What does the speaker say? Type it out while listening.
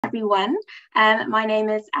Everyone. My name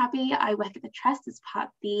is Abby. I work at the Trust as part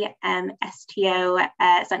of the STO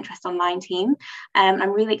Sutton Trust Online team. I'm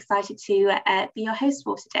really excited to be your host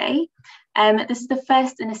for today. This is the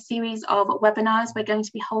first in a series of webinars we're going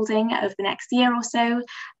to be holding over the next year or so,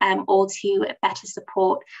 all to better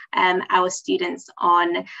support our students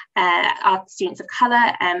on our students of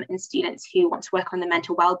colour and students who want to work on their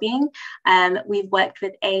mental wellbeing. We've worked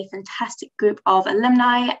with a fantastic group of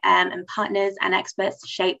alumni and partners and experts to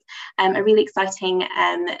shape a really exciting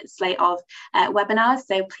slate of webinars.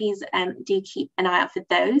 So please do keep an eye out for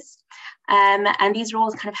those. And these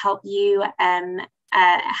roles kind of help you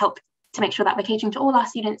help to make sure that we're catering to all our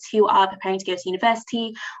students who are preparing to go to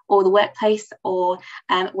university or the workplace or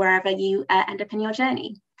wherever you end up in your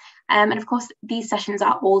journey. And of course, these sessions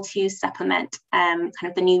are all to supplement kind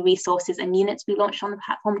of the new resources and units we launched on the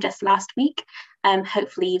platform just last week.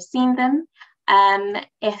 Hopefully you've seen them.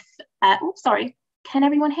 Sorry, can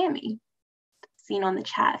everyone hear me? Seen on the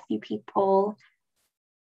chat, a few people.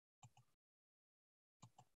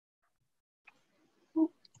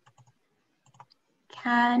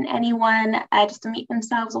 Can anyone just unmute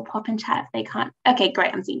themselves or pop in chat if they can't? Okay,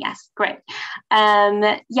 great, I'm seeing yes, great.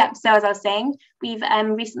 Yeah, so as I was saying, we've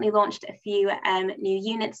recently launched a few new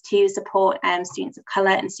units to support students of colour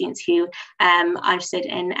and students who are interested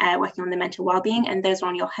in working on their mental wellbeing, and those are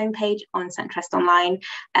on your homepage on Sutton Trust Online,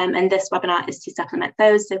 and this webinar is to supplement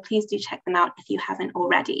those, so please do check them out if you haven't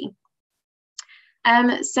already.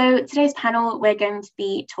 So today's panel, we're going to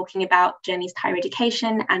be talking about journeys to higher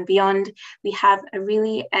education and beyond. We have a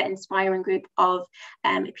really inspiring group of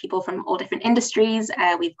people from all different industries.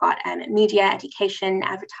 We've got media, education,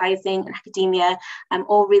 advertising, and academia,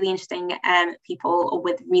 all really interesting people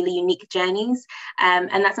with really unique journeys.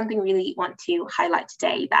 And that's something we really want to highlight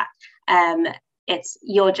today, that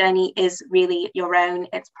your journey is really your own.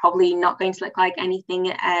 It's probably not going to look like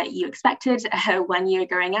anything you expected when you were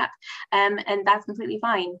growing up, and that's completely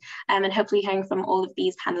fine. And hopefully hearing from all of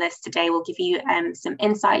these panelists today will give you some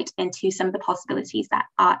insight into some of the possibilities that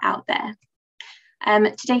are out there.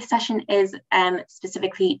 Today's session is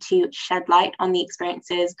specifically to shed light on the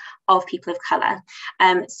experiences of people of colour.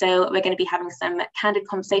 So we're going to be having some candid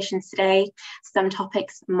conversations today. Some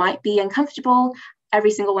topics might be uncomfortable.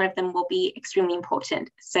 Every single one of them will be extremely important.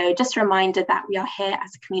 So just a reminder that we are here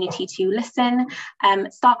as a community to listen,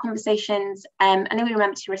 start conversations, and then we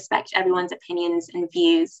remember to respect everyone's opinions and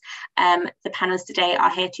views. The panelists today are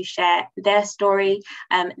here to share their story,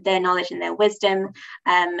 their knowledge and their wisdom.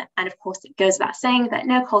 And of course, it goes without saying that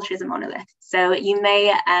no culture is a monolith. So you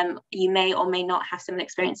may or may not have similar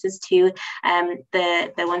experiences to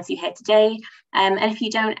the ones you hear today. And if you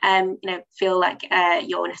don't feel like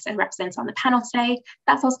you're necessarily represented on the panel today,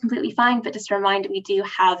 that's also completely fine. But just a reminder, we do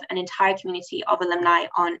have an entire community of alumni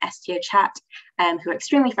on STO chat who are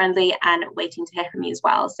extremely friendly and waiting to hear from you as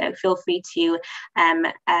well. So feel free to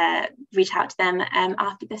reach out to them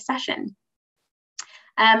after this session.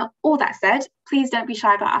 All that said, please don't be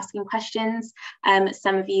shy about asking questions.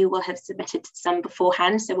 Some of you will have submitted some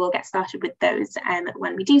beforehand, so we'll get started with those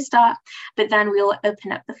when we do start, but then we'll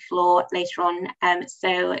open up the floor later on.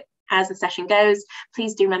 So as the session goes,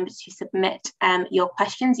 please do remember to submit your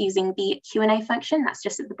questions using the Q&A function. That's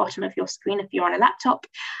just at the bottom of your screen if you're on a laptop.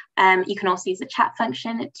 You can also use the chat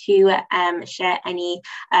function to share any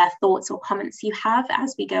thoughts or comments you have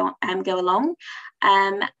as we go along.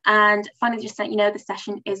 And finally, just to let you know, the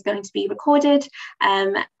session is going to be recorded.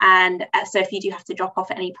 So if you do have to drop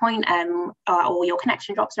off at any point or your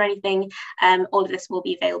connection drops or anything, all of this will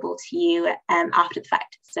be available to you after the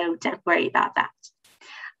fact. So don't worry about that.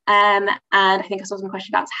 And I think I saw some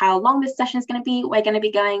question about how long this session is going to be. We're going to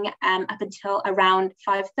be going up until around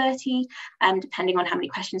 5:30, depending on how many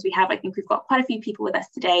questions we have. I think we've got quite a few people with us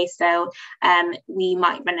today, so we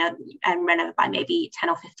might run over by maybe 10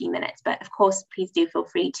 or 15 minutes. But of course, please do feel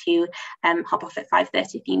free to hop off at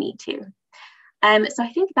 5:30 if you need to. So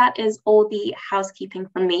I think that is all the housekeeping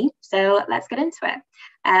from me. So let's get into it.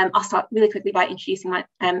 I'll start really quickly by introducing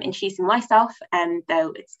myself,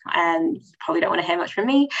 though it's you probably don't want to hear much from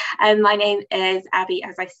me. My name is Abby,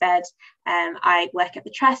 as I said. I work at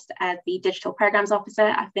the Trust as the Digital Programs Officer.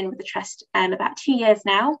 I've been with the Trust about 2 years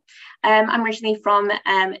now. I'm originally from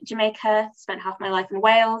Jamaica, spent half my life in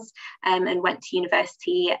Wales, and went to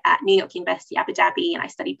university at New York University, Abu Dhabi, and I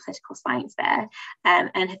studied political science there,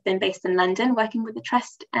 and have been based in London working with the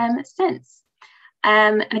Trust since.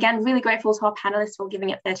 And again, really grateful to our panelists for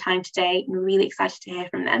giving up their time today. I'm really excited to hear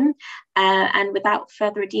from them. And without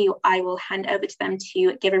further ado, I will hand over to them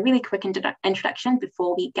to give a really quick introduction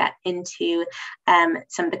before we get into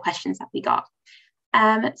some of the questions that we got.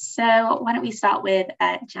 So why don't we start with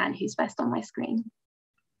Jan, who's first on my screen.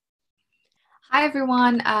 Hi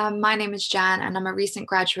everyone, my name is Jan and I'm a recent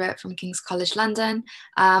graduate from King's College London.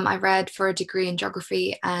 I read for a degree in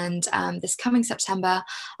geography and this coming September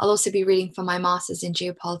I'll also be reading for my master's in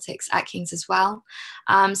geopolitics at King's as well.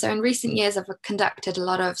 So in recent years I've conducted a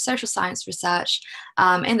lot of social science research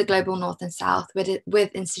in the global north and south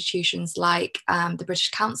with institutions like the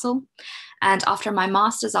British Council. And after my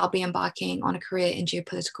master's, I'll be embarking on a career in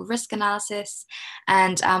geopolitical risk analysis.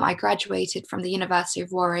 And I graduated from the University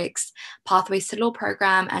of Warwick's Pathways to Law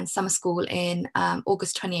program and summer school in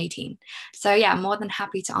August 2018. So yeah, I'm more than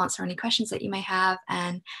happy to answer any questions that you may have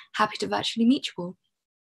and happy to virtually meet you all.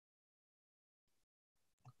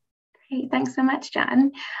 Great, thanks so much,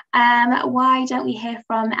 Jan. Why don't we hear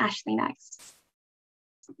from Ashley next?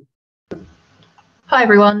 Hi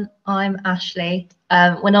everyone, I'm Ashley.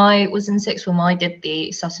 When I was in sixth form, I did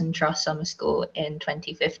the Sutton Trust Summer School in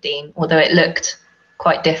 2015, although it looked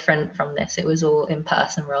quite different from this. It was all in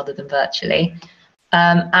person rather than virtually.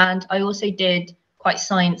 And I also did quite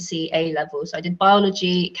sciencey A levels. I did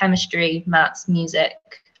biology, chemistry, maths, music,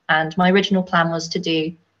 and my original plan was to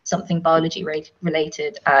do something biology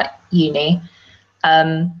related at uni.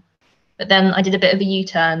 But then I did a bit of a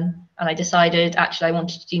U-turn and I decided actually I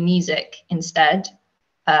wanted to do music instead.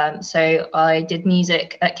 So I did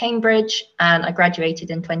music at Cambridge and I graduated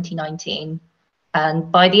in 2019.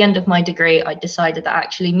 And by the end of my degree, I decided that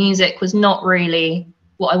actually music was not really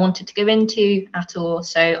what I wanted to go into at all.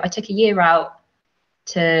 So I took a year out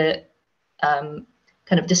to kind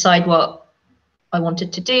of decide what I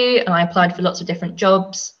wanted to do. And I applied for lots of different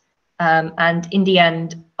jobs. And in the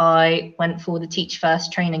end, I went for the Teach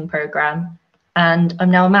First training program. And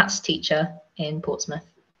I'm now a maths teacher in Portsmouth.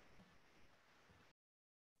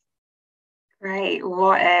 Great,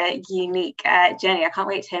 what a unique journey. I can't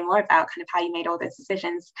wait to hear more about kind of how you made all those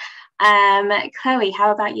decisions. Chloe,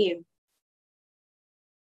 how about you?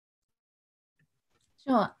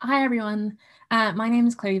 Sure. Hi, everyone. My name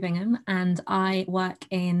is Chloe Bingham, and I work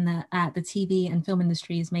in the TV and film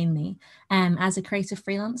industries mainly as a creative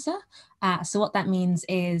freelancer. So what that means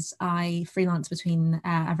is I freelance between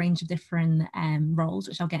a range of different roles,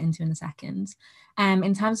 which I'll get into in a second.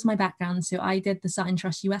 In terms of my background, so I did the Sutton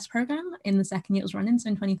Trust US program in the second year it was running, so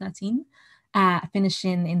in 2013.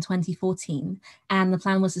 Finishing in 2014, and the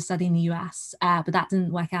plan was to study in the US, but that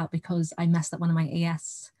didn't work out because I messed up one of my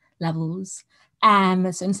AS levels.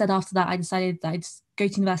 So instead, after that, I decided that I'd go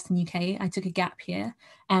to university in the UK. I took a gap year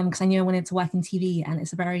because I knew I wanted to work in TV, and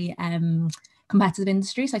it's a very competitive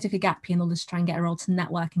industry. So I took a gap year in order to try and get a role to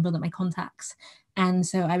network and build up my contacts. And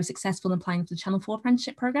so I was successful in applying for the Channel 4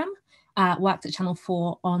 apprenticeship program. Worked at Channel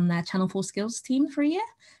 4 on their Channel 4 skills team for a year,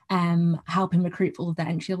 helping recruit for all of their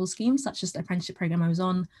entry-level schemes, such as the apprenticeship program I was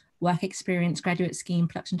on, work experience, graduate scheme,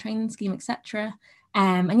 production training scheme, etc.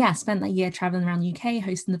 And yeah, spent that year traveling around the UK,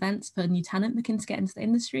 hosting events for new talent looking to get into the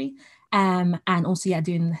industry, and also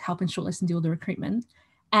helping shortlist and do all the recruitment.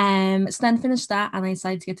 So then finished that and I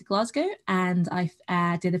decided to go to Glasgow, and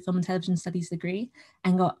I did a film and television studies degree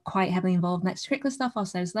and got quite heavily involved in extracurricular stuff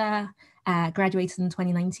whilst I was there. Graduated in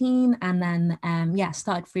 2019 and then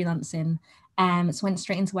started freelancing. So went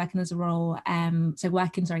straight into working as a role, as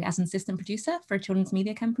an assistant producer for a children's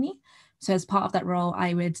media company. So as part of that role,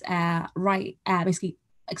 I would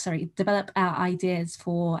develop ideas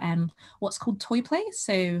for what's called toy play.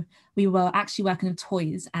 So we were actually working with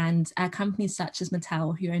toys, and companies such as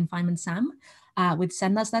Mattel, who own Fireman Sam, would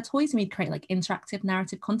send us their toys, and we'd create like interactive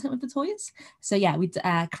narrative content with the toys. So yeah, we'd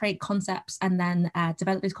create concepts and then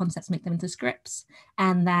develop those concepts, make them into scripts,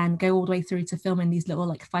 and then go all the way through to filming these little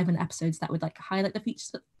like 5-minute episodes that would like highlight the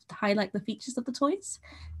features of the toys.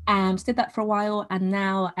 So did that for a while, and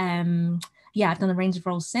now I've done a range of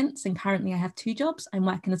roles since, and currently I have 2 jobs. I'm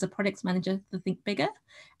working as a product manager for Think Bigger,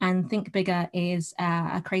 and Think Bigger is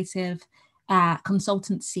a creative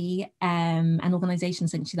consultancy and organization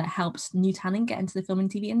essentially that helps new talent get into the film and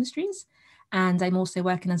TV industries. And I'm also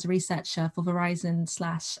working as a researcher for Verizon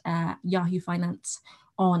 / Yahoo Finance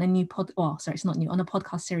on a new on a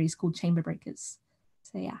podcast series called Chamber Breakers.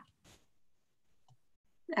 So yeah.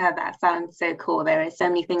 That sounds so cool. There are so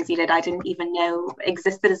many things you did I didn't even know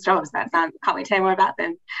existed as jobs. Can't wait to hear more about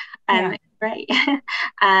them. Great.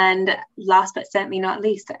 And last but certainly not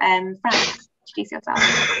least, Frank, introduce yourself.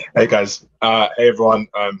 Hey guys, hey everyone.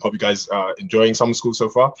 Hope you guys are enjoying summer school so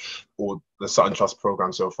far, or the Sutton Trust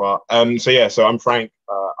program so far. So I'm Frank.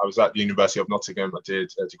 I was at the University of Nottingham. I did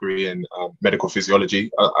a degree in medical physiology.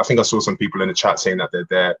 I think I saw some people in the chat saying that they're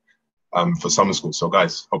there for summer school. So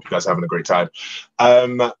guys, hope you guys are having a great time.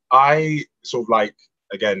 I sort of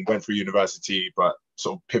again, went through university, but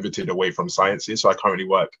sort of pivoted away from sciences. So I currently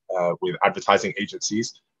work with advertising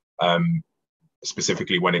agencies.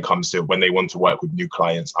 specifically when it comes to when they want to work with new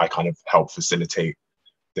clients, I kind of help facilitate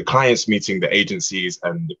the clients meeting the agencies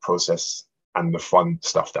and the process and the fun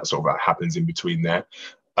stuff that sort of happens in between there.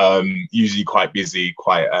 Usually quite busy,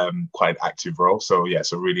 quite active role. So yeah,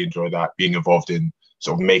 so really enjoy that, being involved in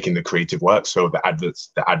sort of making the creative work. So the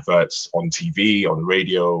adverts on TV, on the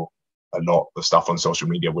radio, a lot of stuff on social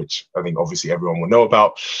media, which I think obviously everyone will know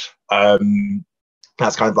about.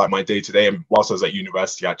 That's kind of like my day to day. And whilst I was at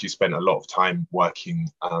university, I actually spent a lot of time working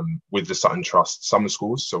with the Sutton Trust summer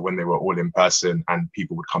schools. So when they were all in person and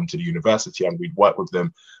people would come to the university and we'd work with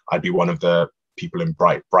them, I'd be one of the people in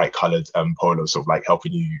bright coloured polos, sort of like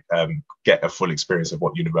helping you get a full experience of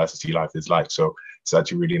what university life is like. So it's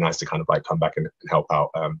actually really nice to kind of like come back and help out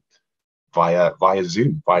via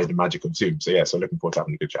Zoom, via the magic of Zoom. So yeah, so looking forward to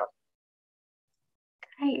having a good chat.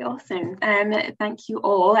 Great, awesome. Thank you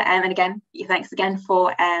all. And again, thanks again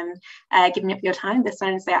for giving up your time this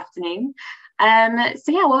Wednesday afternoon.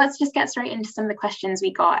 So yeah, well, let's just get straight into some of the questions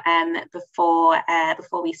we got before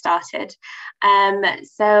we started.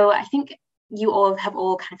 So I think you all have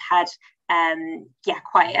kind of had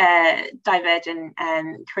quite divergent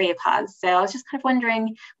career paths. So I was just kind of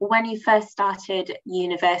wondering, when you first started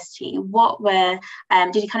university,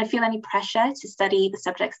 did you kind of feel any pressure to study the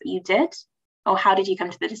subjects that you did? Or how did you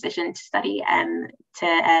come to the decision to study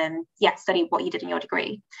study what you did in your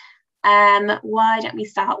degree? Why don't we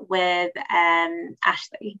start with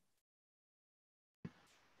Ashley?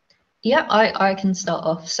 Yeah, I can start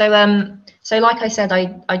off. So like I said,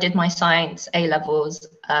 I did my science A levels,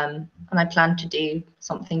 and I planned to do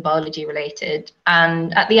something biology related.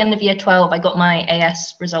 And at the end of year 12, I got my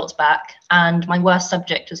AS results back, and my worst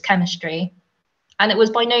subject was chemistry. And it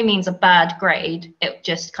was by no means a bad grade. It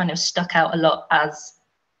just kind of stuck out a lot as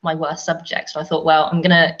my worst subject. So I thought, well, I'm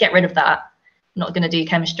gonna get rid of that. I'm not gonna do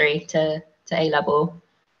chemistry to A level.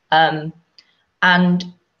 And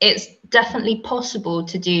it's definitely possible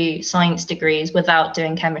to do science degrees without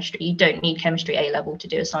doing chemistry. You don't need chemistry A level to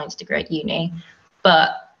do a science degree at uni.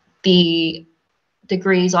 But the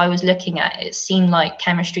degrees I was looking at, it seemed like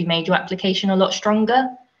chemistry made your application a lot stronger.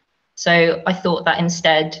 So I thought that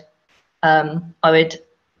instead, I would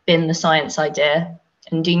bin the science idea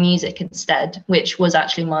and do music instead, which was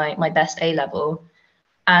actually my best A level.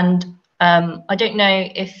 And I don't know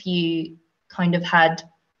if you kind of had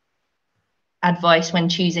advice when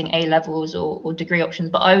choosing A levels or degree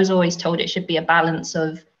options, but I was always told it should be a balance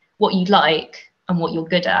of what you like and what you're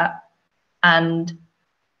good at. And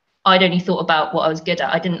I'd only thought about what I was good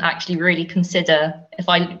at. I didn't actually really consider if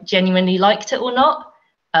I genuinely liked it or not.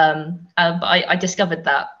 But I discovered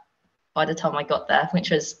that by the time I got there,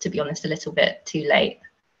 which was, to be honest, a little bit too late.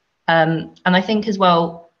 And I think as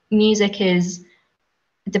well, music is,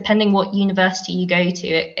 depending what university you go to,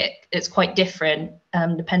 it's quite different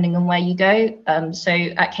depending on where you go. So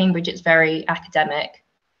at Cambridge, it's very academic.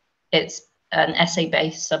 It's an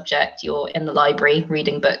essay-based subject. You're in the library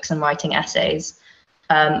reading books and writing essays.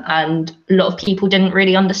 And a lot of people didn't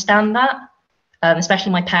really understand that,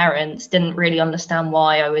 especially my parents didn't really understand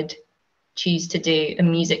why I would choose to do a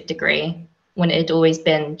music degree when it had always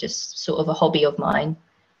been just sort of a hobby of mine.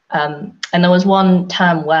 And there was one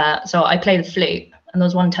term where, so I play the flute, and there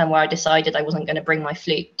was one term where I decided I wasn't going to bring my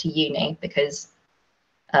flute to uni because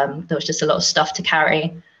there was just a lot of stuff to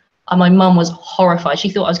carry. And my mum was horrified. She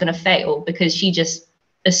thought I was going to fail because she just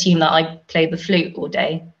assumed that I played the flute all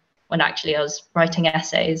day when actually I was writing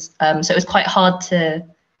essays. So it was quite hard to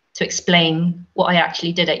explain what I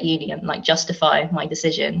actually did at uni and like justify my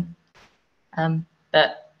decision.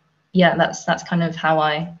 But yeah, that's kind of how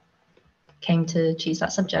I came to choose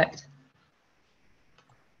that subject.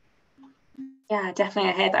 Yeah,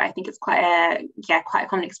 definitely. I hear that. I think it's quite a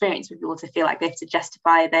common experience for people to feel like they have to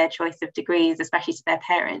justify their choice of degrees, especially to their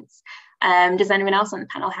parents. Does anyone else on the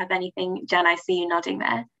panel have anything? Jen, I see you nodding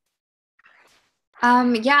there.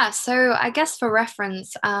 Yeah, so I guess for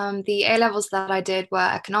reference, the A levels that I did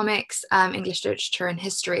were economics, English literature, and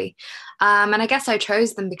history. And I guess I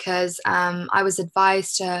chose them because I was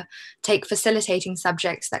advised to take facilitating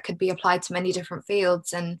subjects that could be applied to many different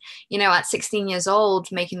fields. And, you know, at 16 years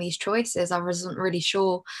old, making these choices, I wasn't really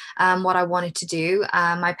sure what I wanted to do.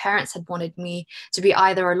 My parents had wanted me to be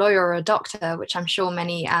either a lawyer or a doctor, which I'm sure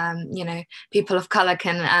many, people of colour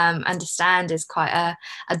can understand is quite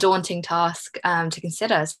a daunting task to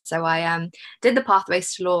consider. So I did the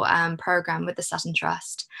Pathways to Law program with the Sutton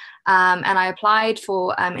Trust. And I applied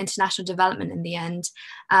for international development in the end,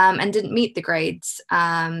 and didn't meet the grades.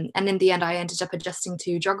 And in the end, I ended up adjusting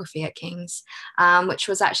to geography at King's, which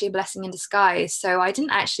was actually a blessing in disguise. So I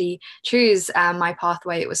didn't actually choose my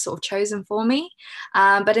pathway, it was sort of chosen for me.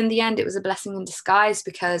 But in the end, it was a blessing in disguise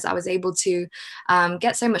because I was able to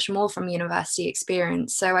get so much more from university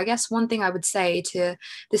experience. So I guess one thing I would say to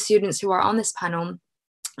the students who are on this panel,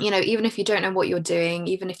 even if you don't know what you're doing,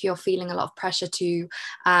 even if you're feeling a lot of pressure to,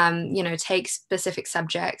 take specific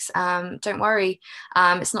subjects, don't worry.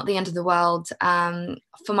 It's not the end of the world.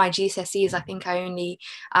 For my GCSEs, I think I only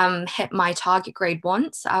hit my target grade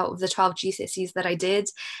once out of the 12 GCSEs that I did.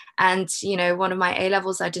 And, one of my A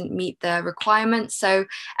levels, I didn't meet the requirements. So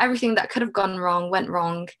everything that could have gone wrong went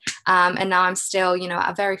wrong. And now I'm still,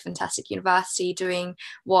 at a very fantastic university doing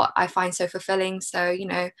what I find so fulfilling. So,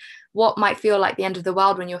 what might feel like the end of the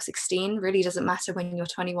world when you're 16 really doesn't matter when you're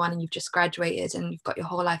 21 and you've just graduated and you've got your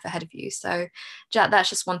whole life ahead of you. So that's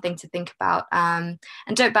just one thing to think about. And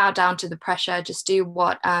don't bow down to the pressure. Just do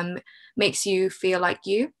what makes you feel like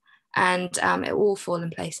you, and it will all fall in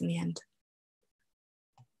place in the end.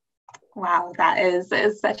 Wow, that is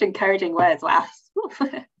such encouraging words. Wow.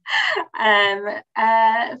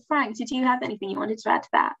 Frank, did you have anything you wanted to add to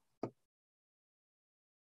that?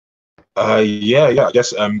 Yeah. I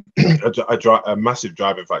guess a massive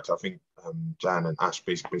driving factor, I think Jan and Ash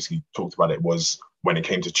basically talked about it, was when it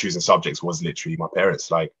came to choosing subjects, was literally my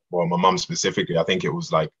parents. Like, well, my mum specifically, I think it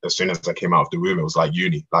was like as soon as I came out of the room, it was like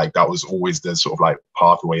uni. Like that was always the sort of like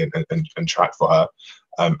pathway and track for her,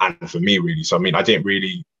 and for me really. So I mean, I think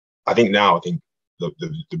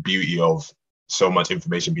the beauty of so much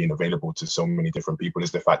information being available to so many different people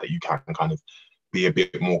is the fact that you can kind of be a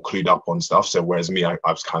bit more clued up on stuff. So whereas me,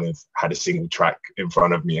 I've kind of had a single track in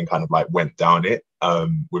front of me and kind of like went down it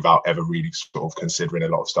without ever really sort of considering a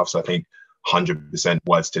lot of stuff. So I think 100%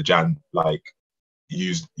 words to Jan, like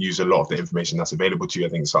use a lot of the information that's available to you. I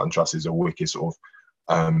think Sutton Trust is a wicked sort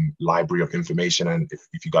of library of information. And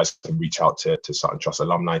if you guys can reach out to Sutton Trust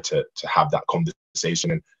alumni to have that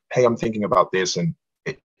conversation and, hey, I'm thinking about this, and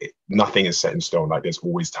nothing is set in stone. Like there's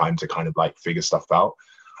always time to kind of like figure stuff out.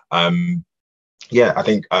 I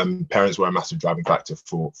think parents were a massive driving factor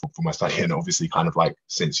for my study, and obviously kind of like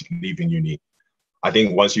since leaving uni, I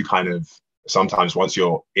think once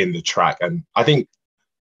you're in the track, and I think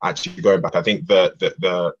actually going back, I think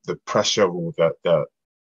the pressure or the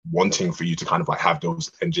wanting for you to kind of like have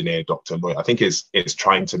those engineer, doctor, lawyer, I think is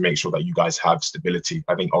trying to make sure that you guys have stability.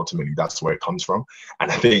 I think ultimately that's where it comes from.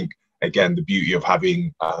 And I think again, the beauty of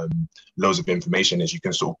having loads of information is you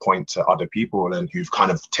can sort of point to other people and who've kind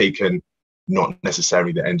of taken not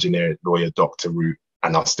necessarily the engineer, lawyer, doctor route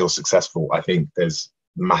and are still successful. I think there's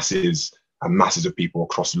masses and masses of people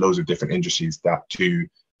across loads of different industries that do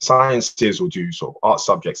sciences or do sort of art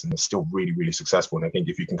subjects and they're still really, really successful. And I think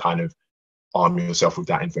if you can kind of arm yourself with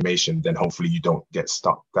that information, then hopefully you don't get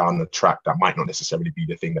stuck down the track that might not necessarily be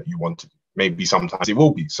the thing that you want to do. Maybe sometimes it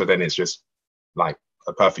will be. So then it's just like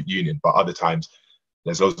a perfect union. But other times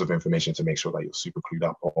there's loads of information to make sure that you're super clued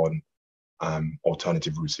up on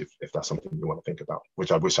alternative routes if that's something you want to think about,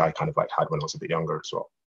 which I wish I kind of like had when I was a bit younger as well.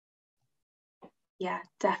 Yeah,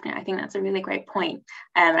 definitely. I think that's a really great point.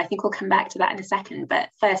 I think we'll come back to that in a second. But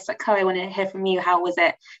first, Chloe, I want to hear from you. How was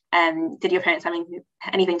it? Did your parents have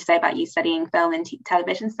anything to say about you studying film and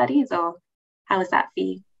television studies, or how was that for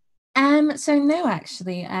you? So no,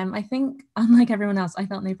 actually, I think unlike everyone else, I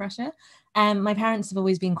felt no pressure. My parents have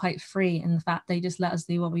always been quite free in the fact they just let us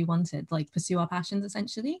do what we wanted, like pursue our passions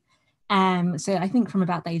essentially. So I think from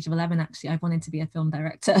about the age of 11, actually, I've wanted to be a film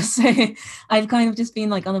director. So I've kind of just been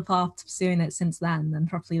like on a path to pursuing it since then, and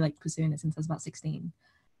probably like pursuing it since I was about 16.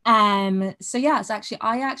 So yeah, it's actually,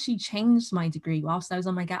 I actually changed my degree whilst I was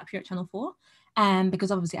on my gap year at Channel 4.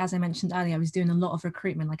 Because obviously, as I mentioned earlier, I was doing a lot of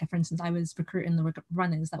recruitment. Like for instance, I was recruiting the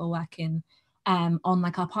runners that were working on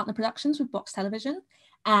like our partner productions with Box Television.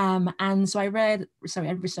 And so I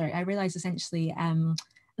realized essentially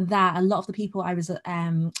that a lot of the people I was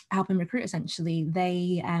helping recruit, essentially,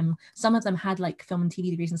 they some of them had like film and TV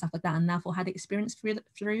degrees and stuff like that, and therefore had experience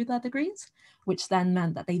through their degrees, which then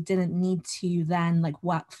meant that they didn't need to then like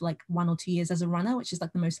work for like 1 or 2 years as a runner, which is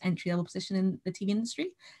like the most entry level position in the TV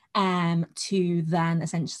industry, to then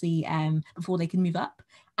essentially before they can move up.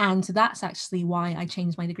 And so that's actually why I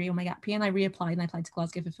changed my degree on my gap year, and I reapplied and I applied to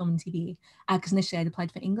Glasgow for film and TV because initially I'd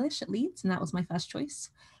applied for English at Leeds, and that was my first choice.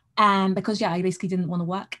 Because I basically didn't want to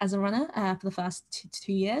work as a runner for the first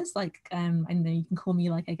two years. Like I know you can call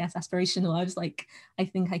me like, I guess, aspirational. I was like, I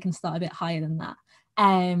think I can start a bit higher than that.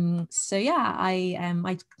 So yeah,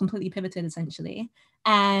 I completely pivoted essentially.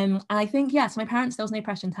 And I think, so my parents, there was no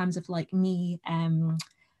pressure in terms of like me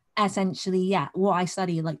essentially, yeah, what I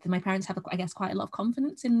study, like my parents have, I guess, quite a lot of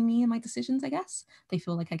confidence in me and my decisions. I guess they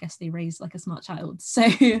feel like, I guess they raised like a smart child, so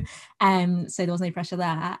so there was no pressure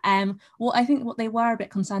there. What I think what they were a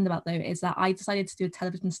bit concerned about though is that I decided to do a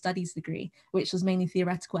television studies degree, which was mainly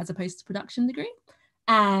theoretical as opposed to production degree.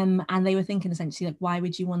 And they were thinking essentially like, why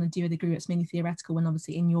would you want to do a degree that's mainly theoretical when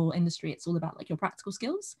obviously in your industry it's all about like your practical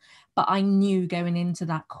skills? But I knew going into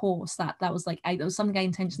that course that was like, that was something I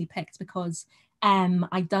intentionally picked because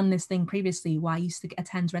I'd done this thing previously where I used to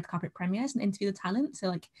attend red carpet premieres and interview the talent, so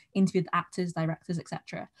like interview the actors, directors,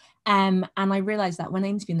 etc. And I realized that when I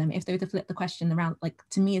interviewed them, if they were to flip the question around, like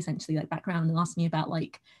to me essentially, like background, and ask me about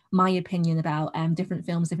like my opinion about different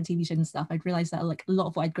films, different TV shows and stuff, I'd realized that like a lot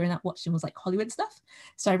of what I'd grown up watching was like Hollywood stuff.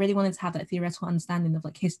 So I really wanted to have that theoretical understanding of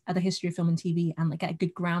like the history of film and TV, and like get a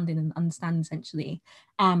good grounding and understand essentially.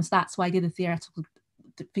 So that's why I did a theoretical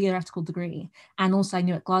degree. And also I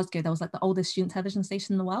knew at Glasgow there was like the oldest student television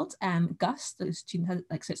station in the world, GUS, the student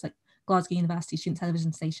like, so it's like Glasgow University student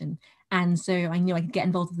television station, and so I knew I could get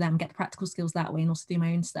involved with them, get the practical skills that way, and also do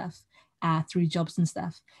my own stuff through jobs and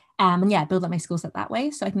stuff, and yeah, build up my skill set that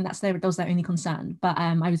way. So I think that was their only concern, but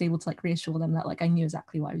I was able to like reassure them that like I knew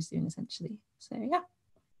exactly what I was doing essentially. So yeah.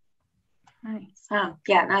 Nice. Oh,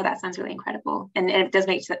 yeah, no, that sounds really incredible, and it does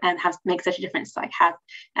make make such a difference to like have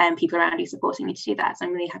people around you supporting you to do that. So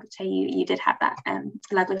I'm really happy to hear you did have that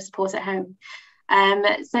level of support at home.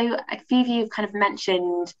 So a few of you have kind of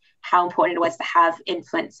mentioned how important it was to have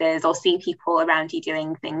influences or see people around you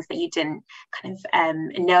doing things that you didn't kind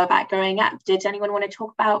of know about growing up. Did anyone want to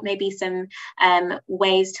talk about maybe some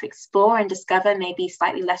ways to explore and discover maybe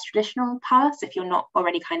slightly less traditional paths if you're not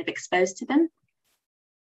already kind of exposed to them?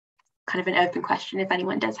 Kind of an open question if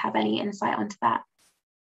anyone does have any insight onto that.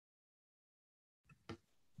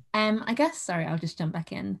 I guess, sorry, I'll just jump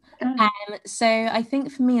back in. So I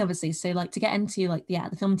think for me, obviously, so like to get into like, yeah,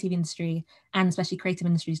 the film and TV industry, and especially creative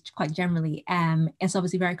industries quite generally, it's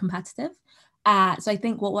obviously very competitive. So I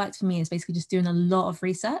think what worked for me is basically just doing a lot of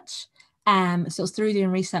research. So it was through doing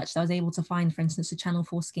research that I was able to find, for instance, the Channel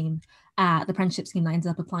 4 scheme, the apprenticeship scheme that I ended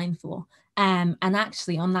up applying for. And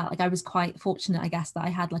actually on that, like I was quite fortunate, I guess, that I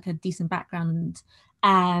had like a decent background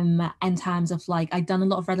in terms of like I'd done a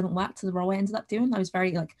lot of relevant work to the role I ended up doing. I was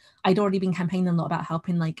very like, I'd already been campaigning a lot about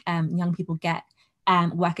helping like young people get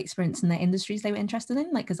work experience in the industries they were interested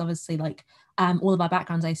in, like because obviously like all of our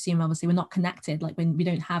backgrounds, I assume obviously we're not connected, like when we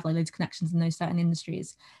don't have like loads of connections in those certain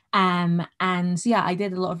industries, and so yeah, I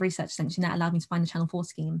did a lot of research essentially that allowed me to find the Channel 4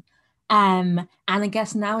 scheme. And I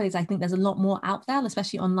guess nowadays I think there's a lot more out there,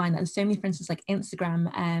 especially online. There's so many, for instance, like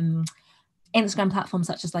Instagram platforms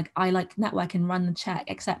such as like I Like Network and Run the Check,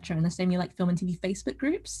 etc. And there's so many like film and TV Facebook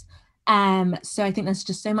groups. So I think there's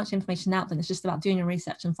just so much information out there. It's just about doing your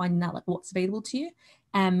research and finding out like what's available to you.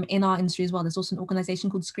 In our industry as well, there's also an organization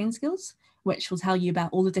called Screen Skills, which will tell you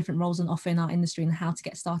about all the different roles on offer in our industry and how to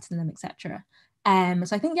get started in them, etc.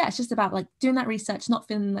 So I think, yeah, it's just about like doing that research, not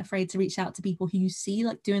feeling afraid to reach out to people who you see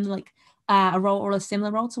like doing like a role or a similar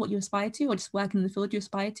role to what you aspire to, or just work in the field you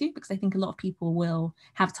aspire to, because I think a lot of people will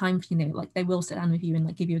have time for, you know, like they will sit down with you and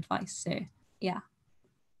like give you advice. So yeah.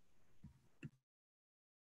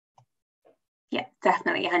 Yeah,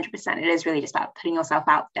 definitely, 100%. It is really just about putting yourself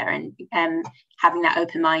out there and having that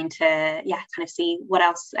open mind to, yeah, kind of see what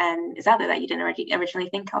else is out there that you didn't originally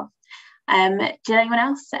think of. Did anyone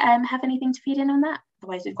else have anything to feed in on that?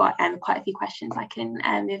 Otherwise, we've got quite a few questions I can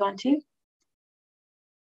move on to.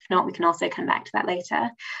 If not, we can also come back to that later.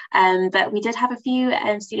 But we did have a few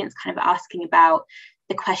students kind of asking about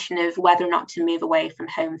the question of whether or not to move away from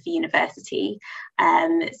home for university.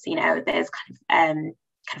 So, you know, there's kind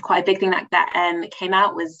of quite a big thing that came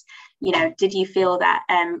out was, you know, did you feel that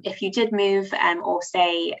if you did move or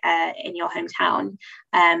stay in your hometown,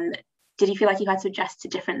 did you feel like you had to adjust to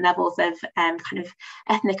different levels of kind of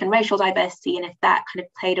ethnic and racial diversity, and if that kind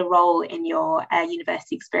of played a role in your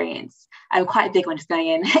university experience? Quite a big one just going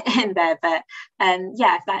in there, but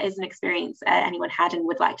yeah, if that is an experience anyone had and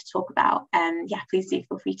would like to talk about, yeah, please do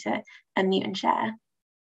feel free to unmute and share.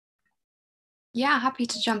 Yeah, happy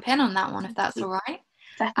to jump in on that one if that's all right.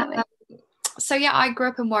 Definitely. So yeah, I grew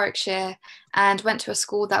up in Warwickshire and went to a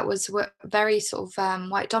school that was very sort of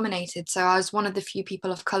white dominated. So I was one of the few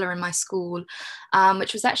people of colour in my school,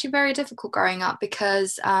 which was actually very difficult growing up,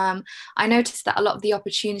 because I noticed that a lot of the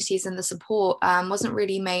opportunities and the support wasn't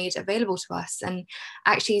really made available to us. And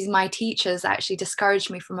actually my teachers actually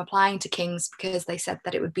discouraged me from applying to King's because they said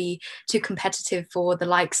that it would be too competitive for the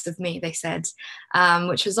likes of me, they said,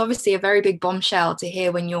 which was obviously a very big bombshell to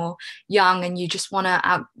hear when you're young and you just want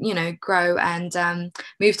to grow and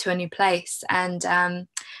move to a new place. And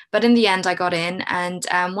But in the end, I got in. And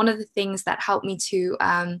one of the things that helped me to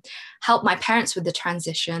help my parents with the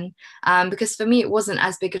transition, because for me, it wasn't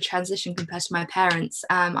as big a transition compared to my parents.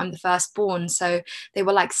 I'm the firstborn. So they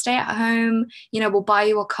were like, stay at home, we'll buy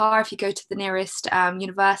you a car if you go to the nearest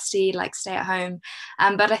university, like stay at home.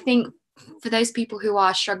 But I think for those people who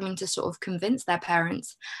are struggling to sort of convince their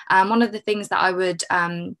parents, one of the things that I would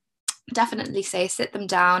definitely say, sit them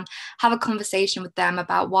down, have a conversation with them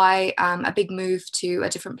about why a big move to a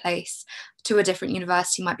different place, to a different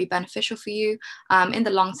university might be beneficial for you in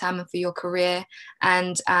the long term and for your career.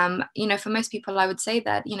 And, for most people, I would say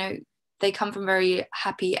that, they come from very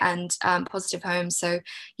happy and positive homes. So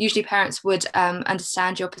usually parents would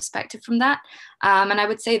understand your perspective from that. And I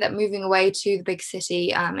would say that moving away to the big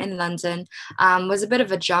city in London was a bit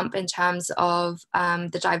of a jump in terms of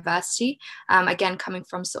the diversity. Again, coming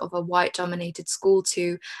from sort of a white dominated school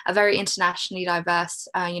to a very internationally diverse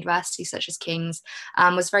university such as King's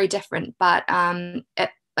was very different. But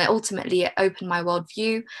ultimately it opened my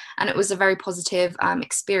worldview, and it was a very positive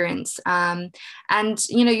experience. And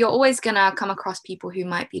you're always gonna come across people who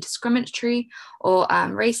might be discriminatory or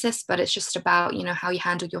racist, but it's just about how you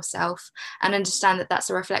handle yourself and understand that that's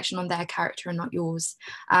a reflection on their character and not yours.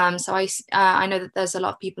 So I know that there's a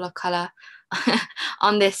lot of people of color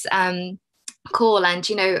on this call, and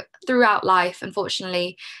throughout life,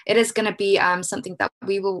 unfortunately, it is going to be something that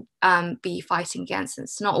we will be fighting against.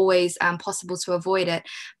 It's not always possible to avoid it,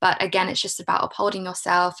 but again, it's just about upholding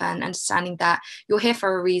yourself and understanding that you're here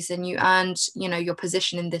for a reason. You earned your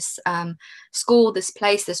position in this school, this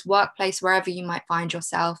place, this workplace, wherever you might find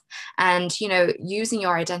yourself, and using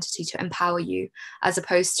your identity to empower you as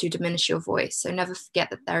opposed to diminish your voice. So never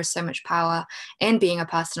forget that there is so much power in being a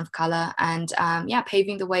person of color, and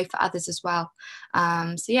paving the way for others as well.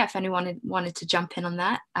 So if anyone wanted to jump in on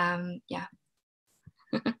that,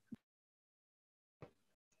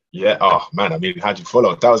 Yeah. Oh man, how'd you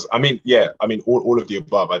follow? That was, all of the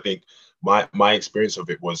above. I think my experience of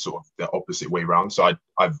it was sort of the opposite way around. So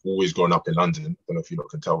I've always grown up in London. I don't know if you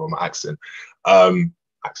can tell by my accent. I've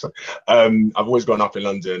always grown up in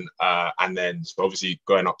London, and then so obviously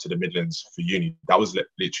going up to the Midlands for uni. That was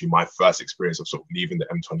literally my first experience of sort of leaving the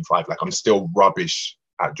M25. Like, I'm still rubbish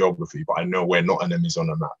at geography, but I know where Nottingham is on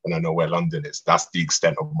the map, and I know where London is. That's the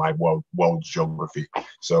extent of my world geography.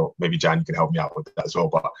 So maybe Jan, you can help me out with that as well.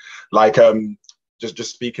 But like,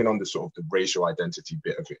 just speaking on the sort of the racial identity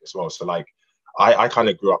bit of it as well. So like, I kind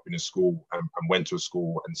of grew up in a school and went to a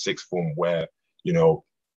school in sixth form where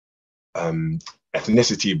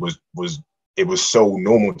ethnicity was so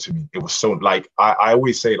normal to me. It was so, like, I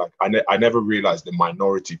always say, like, I never realized the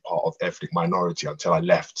minority part of ethnic minority until I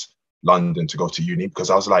left London to go to uni, because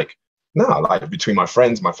I was like, nah, like, between my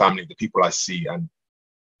friends, my family, the people I see, and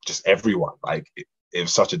just everyone, like, it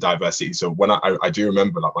was such a diversity. So when I do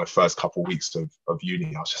remember, like, my first couple of weeks of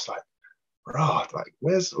uni, I was just like, bro, like,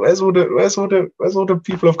 where's all the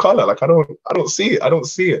people of color? Like, I don't see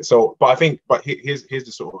it. So, but here's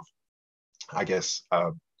the sort of, I guess,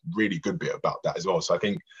 really good bit about that as well. So I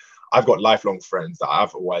think I've got lifelong friends that I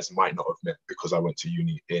otherwise might not have met because I went to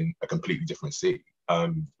uni in a completely different city.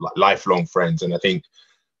 Like, lifelong friends. And I think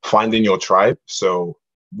finding your tribe. So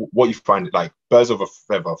what you find, like, birds of a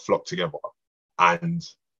feather flock together. And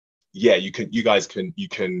yeah, you guys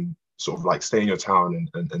can sort of like stay in your town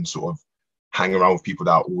and sort of hang around with people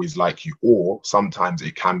that are always like you, or sometimes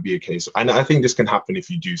it can be a case, and I think this can happen if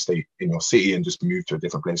you do stay in your city and just move to a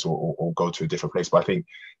different place or go to a different place. But I think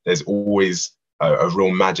there's always a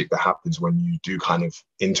real magic that happens when you do kind of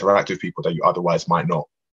interact with people that you otherwise might not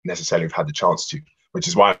necessarily have had the chance to, which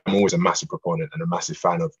is why I'm always a massive proponent and a massive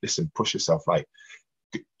fan of, listen, push yourself, like,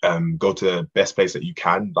 go to the best place that you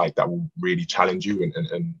can, like, that will really challenge you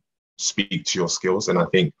and speak to your skills. And I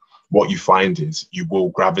think what you find is you will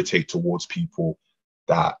gravitate towards people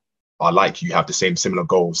that are like you, have the similar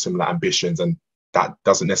goals, similar ambitions, and that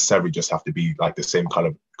doesn't necessarily just have to be like the same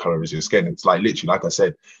color as your skin. It's like, literally, like I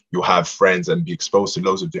said, you'll have friends and be exposed to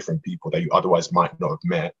loads of different people that you otherwise might not have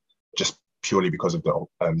met, just purely because of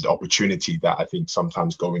the opportunity that I think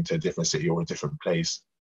sometimes going to a different city or a different place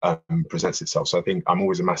presents itself. So I think I'm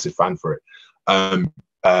always a massive fan for it.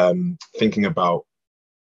 Thinking about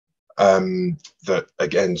that,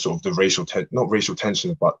 again, sort of the not racial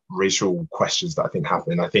tensions, but racial questions that I think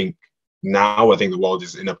happen. I think now, I think the world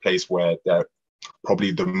is in a place where they're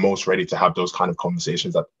probably the most ready to have those kind of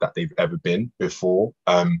conversations that they've ever been before.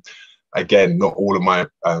 Again, not all of my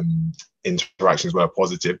interactions were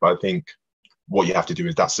positive, but I think what you have to do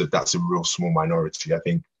is that's a real small minority. I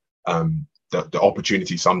think the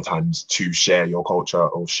opportunity sometimes to share your culture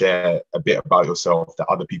or share a bit about yourself that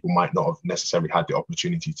other people might not have necessarily had the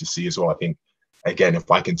opportunity to see as well. I think again, if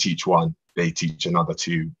I can teach one, they teach another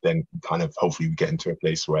two, then kind of hopefully we get into a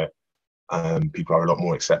place where people are a lot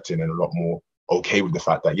more accepting and a lot more okay with the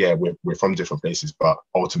fact that, yeah, we're from different places, but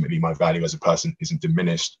ultimately my value as a person isn't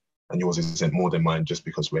diminished and yours isn't more than mine just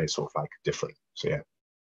because we're sort of like different. So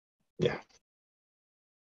yeah.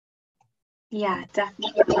 Yeah,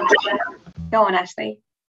 definitely. Go on, Ashley.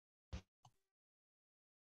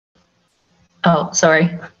 Oh,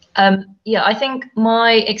 sorry. Yeah, I think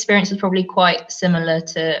my experience is probably quite similar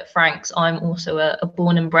to Frank's. I'm also a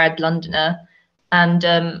born and bred Londoner,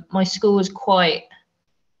 and my school was quite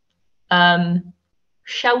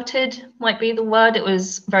sheltered, might be the word. It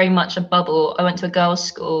was very much a bubble. I went to a girls'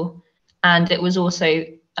 school, and it was also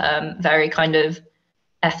very kind of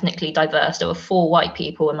ethnically diverse. There were 4 white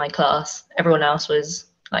people in my class. Everyone else was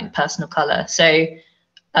like person of color. So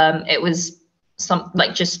it was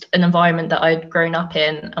just an environment that I'd grown up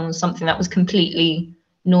in and was something that was completely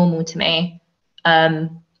normal to me.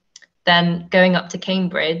 Then going up to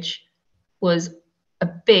Cambridge was a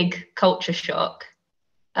big culture shock.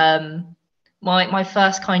 My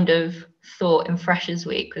first kind of thought in Freshers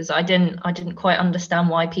Week was I didn't quite understand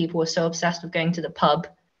why people were so obsessed with going to the pub,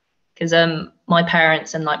 because my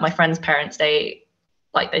parents and like my friends' parents, they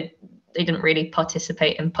didn't really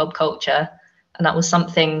participate in pub culture, and that was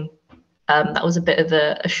something that was a bit of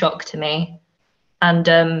a shock to me.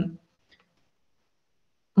 And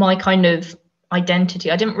my kind of identity,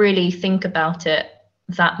 I didn't really think about it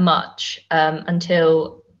that much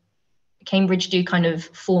until Cambridge do kind of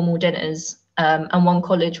formal dinners, and one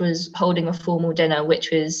college was holding a formal dinner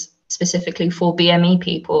which was specifically for BME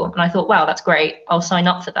people, and I thought, wow, that's great, I'll sign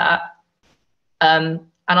up for that. And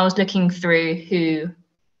I was looking through who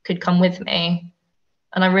could come with me,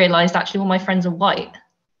 and I realized actually all my friends are white.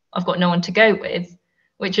 I've got no one to go with,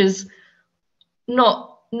 which is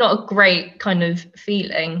not a great kind of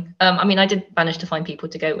feeling. I mean, I did manage to find people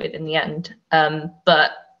to go with in the end,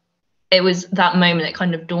 but it was that moment it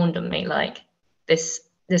kind of dawned on me, like this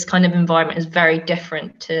kind of environment is very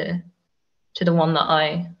different to the one that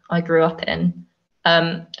I grew up in.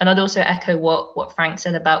 And I'd also echo what Frank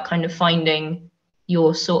said about kind of finding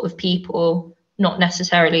your sort of people, not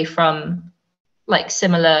necessarily from like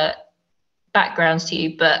similar backgrounds to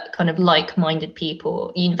you, but kind of like-minded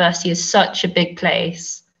people. University is such a big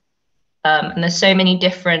place, and there's so many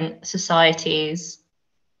different societies,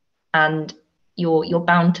 and you're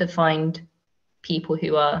bound to find people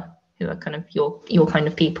who are kind of your kind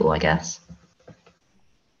of people, I guess.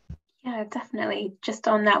 Yeah, definitely. Just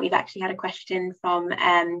on that, we've actually had a question from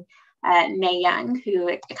Mei Yang,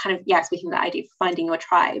 who kind of, speaking of that idea of finding your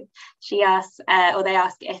tribe. She asks, or they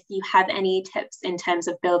ask, if you have any tips in terms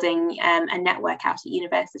of building a network out at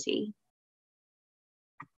university.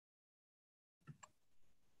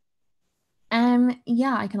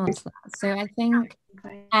 Yeah, I can answer that. So I think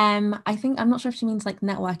I'm not sure if she means like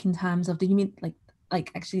network in terms of, did you mean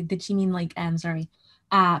like actually did she mean like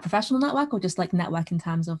professional network, or just like network in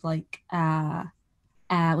terms of like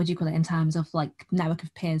what do you call it, in terms of like network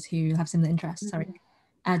of peers who have similar interests? Sorry.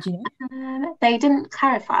 Do you know? They didn't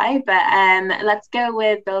clarify, but let's go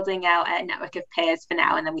with building out a network of peers for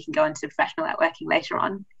now, and then we can go into professional networking later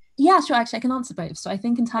on. Yeah, sure. Actually, I can answer both. So I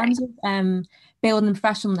think in terms of building a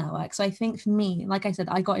professional network, so I think for me, like I said,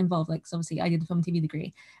 I got involved, like, so obviously I did a film and TV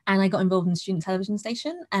degree, and I got involved in the student television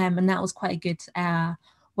station, and that was quite a good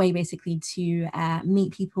way basically to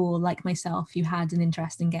meet people like myself who had an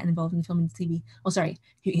interest in getting involved in film and TV,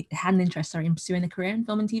 who had an interest, in pursuing a career in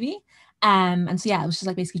film and TV. And so yeah, it was just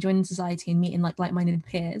like basically joining society and meeting like-minded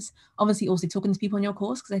peers. Obviously also talking to people in your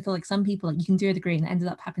course, because I feel like some people, like, you can do a degree, and it ended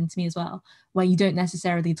up happening to me as well, where you don't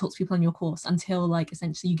necessarily talk to people in your course until like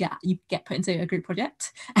essentially you get put into a group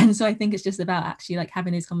project. And so I think it's just about actually like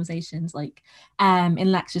having those conversations like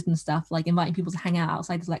in lectures and stuff, like inviting people to hang out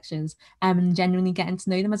outside the lectures, and genuinely getting to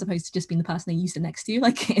know them, as opposed to just being the person they used to next to you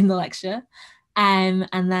like in the lecture. And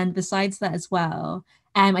then besides that as well,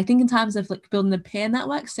 I think in terms of like building a peer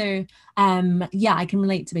network, so yeah, I can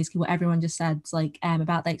relate to basically what everyone just said, like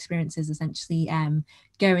about their experiences essentially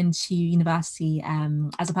going to university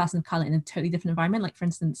as a person of colour in a totally different environment. Like for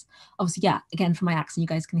instance, obviously, yeah, again from my accent you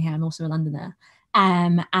guys can hear I'm also a Londoner,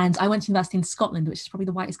 and I went to university in Scotland, which is probably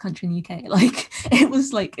the whitest country in the UK. Like it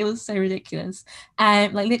was so ridiculous.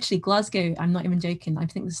 Like literally Glasgow, I'm not even joking, I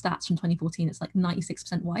think the stats from 2014, it's like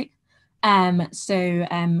 96% white. So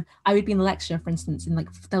I would be in the lecture, for instance, and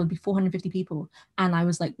like there would be 450 people, and I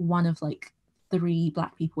was like one of like 3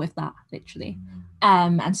 Black people, if that, literally.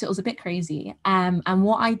 And so it was a bit crazy. And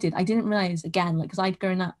what I didn't realize, again, like, because I'd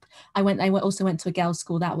grown up, I also went to a girls'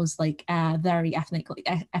 school that was like very ethnically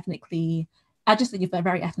just like a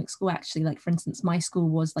very ethnic school, actually. Like for instance, my school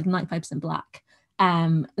was like 95% Black.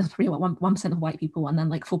 There's probably about 1% of white people, and then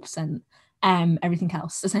like 4% everything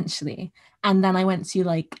else essentially. And then I went to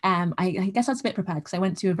like I guess I was a bit prepared because I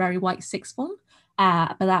went to a very white sixth form,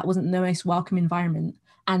 but that wasn't the most welcome environment.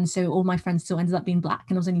 And so all my friends still ended up being black,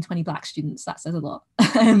 and there was only 20 black students. That says a lot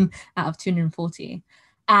out of 240.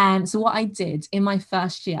 So what I did in my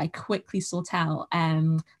first year, I quickly sought out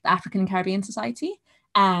the African and Caribbean Society,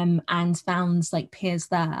 and found like peers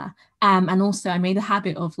there. And also I made a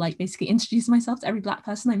habit of like basically introducing myself to every black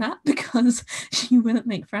person I met, because you wouldn't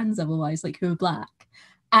make friends otherwise, like who are black.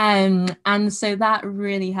 And so that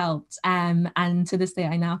really helped. And to this day,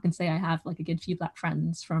 I now can say I have like a good few black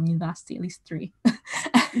friends from university, at least 3.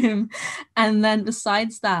 And then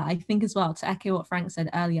besides that, I think as well, to echo what Frank said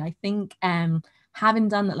earlier, I think having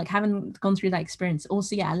done that, like having gone through that experience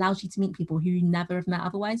also allows you to meet people who you never have met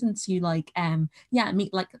otherwise, and to like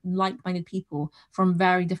meet like-minded people from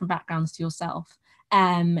very different backgrounds to yourself,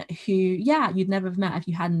 who you'd never have met if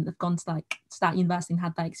you hadn't have gone to that university and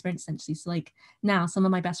had that experience essentially. So like now some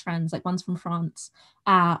of my best friends, like one's from France,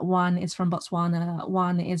 one is from Botswana,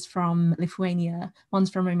 one is from Lithuania, one's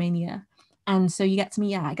from Romania. And so you get to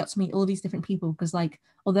meet, I got to meet all these different people, because like,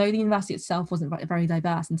 although the university itself wasn't very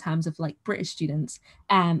diverse in terms of like British students,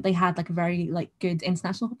 they had like a very like good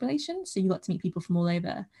international population. So you got to meet people from all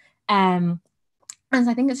over. And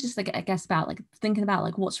I think it's just like, I guess, about like thinking about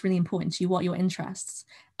like what's really important to you, what your interests,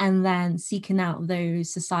 and then seeking out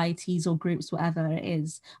those societies or groups, whatever it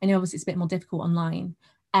is. I know obviously it's a bit more difficult online,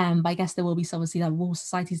 but I guess there will be obviously that wall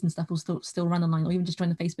societies and stuff will still run online, or even just join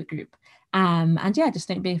the Facebook group. And just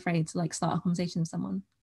don't be afraid to like start a conversation with someone.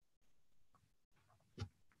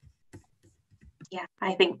 Yeah,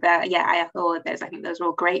 I think that, I have all of those. I think those were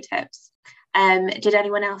all great tips. Did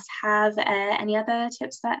anyone else have any other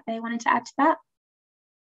tips that they wanted to add to that?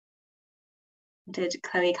 Did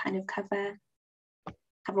Chloe kind of cover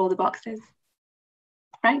all the boxes?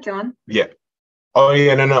 Frank, go on. Yeah. Oh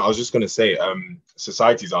yeah, no. I was just gonna say,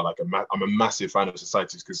 societies are like I'm a massive fan of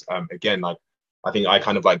societies, because again, like I think I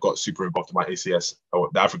kind of like got super involved in my ACS, or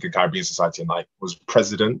the African Caribbean Society, and like was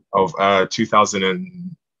president of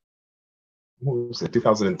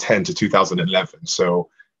 2010 to 2011. So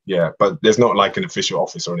yeah, but there's not like an official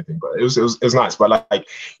office or anything, but it was nice. But like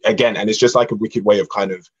again, and it's just like a wicked way of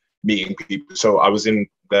kind of meeting people. So I was in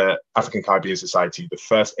the African Caribbean Society, the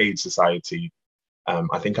first aid society.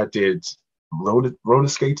 I think I did roller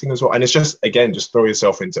skating as well. And it's just, again, just throw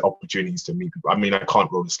yourself into opportunities to meet people. I mean, I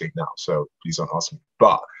can't roller skate now, so please don't ask me.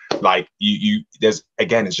 But like there's,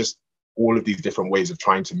 again, it's just all of these different ways of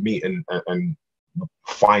trying to meet and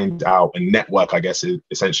find out and network, I guess,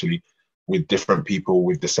 essentially with different people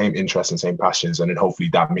with the same interests and same passions. And then hopefully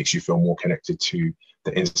that makes you feel more connected to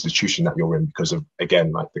the institution that you're in, because of,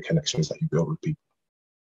 again, like the connections that you build with people.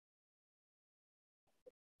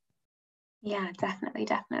 Yeah,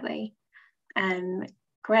 definitely.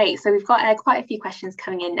 Great. So we've got quite a few questions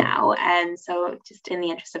coming in now, and so just in the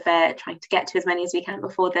interest of trying to get to as many as we can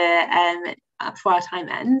before our time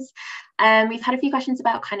ends, we've had a few questions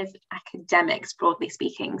about kind of academics, broadly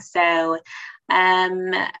speaking. So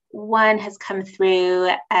one has come through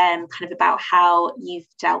kind of about how you've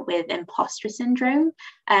dealt with imposter syndrome,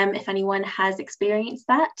 if anyone has experienced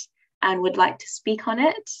that and would like to speak on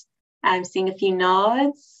it. I'm seeing a few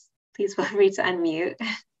nods. Please feel free to unmute.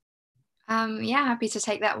 Happy to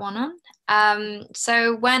take that one on.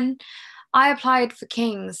 So when I applied for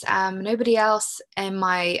King's, nobody else in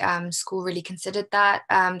my school really considered that.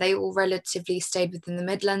 They all relatively stayed within the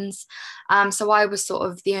Midlands. So I was sort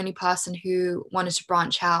of the only person who wanted to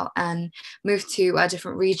branch out and move to a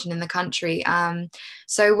different region in the country.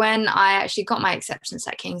 So when I actually got my acceptance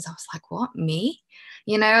at King's, I was like, what, me?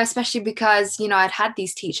 Especially because, I'd had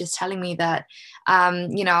these teachers telling me that,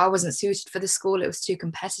 I wasn't suited for the school. It was too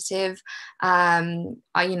competitive. There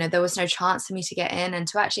was no chance for me to get in, and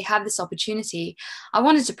to actually have this opportunity, I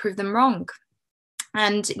wanted to prove them wrong.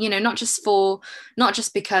 And, not just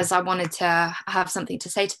because I wanted to have something to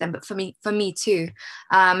say to them, but for me too.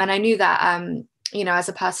 And I knew that, as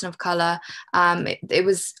a person of color, I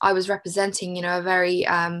was representing, a very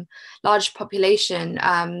large population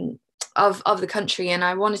of the country, and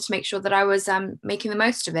I wanted to make sure that I was making the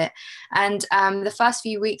most of it. And the first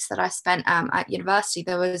few weeks that I spent at university,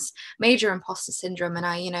 there was major imposter syndrome, and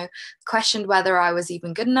I questioned whether I was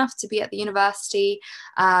even good enough to be at the university.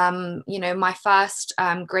 My first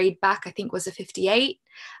grade back, I think, was a 58,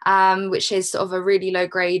 which is sort of a really low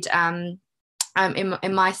grade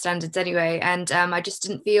in my standards anyway, and I just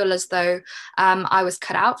didn't feel as though I was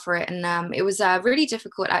cut out for it. And it was really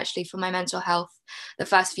difficult actually for my mental health the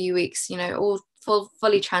first few weeks, all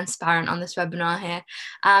fully transparent on this webinar here.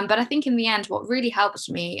 But I think in the end, what really helped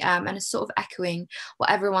me, and is sort of echoing what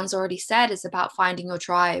everyone's already said, is about finding your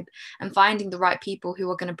tribe and finding the right people who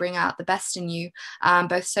are going to bring out the best in you,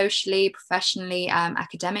 both socially, professionally,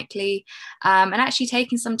 academically, and actually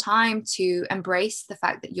taking some time to embrace the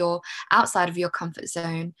fact that you're outside of your comfort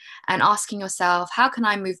zone and asking yourself, how can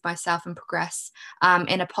I move myself and progress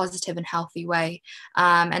in a positive and healthy way?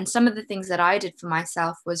 And some of the things that I did for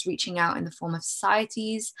myself was reaching out in the form of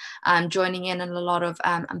societies, joining in a lot of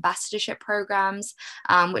ambassadorship programs,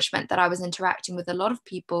 which meant that I was interacting with a lot of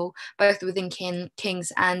people, both within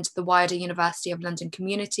King's and the wider University of London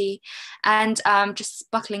community, and just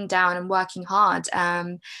buckling down and working hard.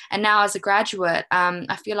 And now as a graduate,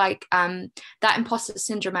 I feel like that imposter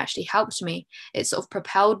syndrome actually helped me. It sort of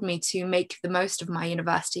propelled me to make the most of my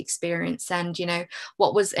university experience. And, you know,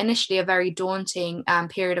 what was initially a very daunting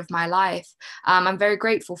period of my life, I'm very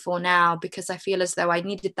grateful for now, because I feel as though I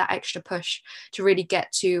needed that extra push to really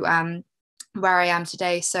get to where I am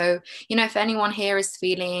today. So, you know, if anyone here is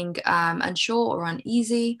feeling unsure or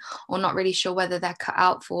uneasy, or not really sure whether they're cut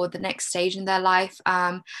out for the next stage in their life,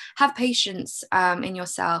 have patience in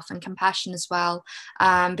yourself and compassion as well,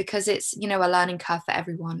 because it's, you know, a learning curve for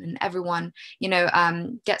everyone, and everyone, you know,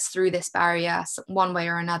 gets through this barrier one way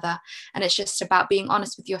or another. And it's just about being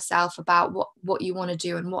honest with yourself about what you want to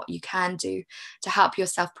do and what you can do to help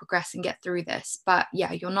yourself progress and get through this. But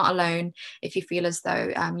yeah, you're not alone if you feel as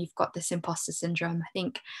though you've got this imposter syndrome. I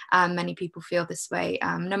think many people feel this way,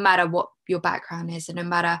 no matter what your background is and no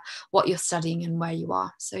matter what you're studying and where you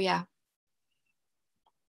are. So yeah.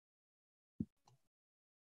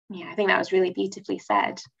 Yeah, I think that was really beautifully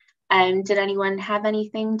said. Did anyone have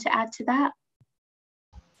anything to add to that?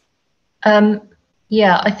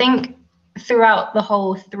 Yeah, I think throughout the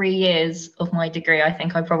whole 3 years of my degree, I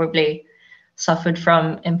think I probably suffered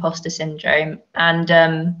from imposter syndrome,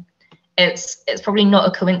 and it's probably not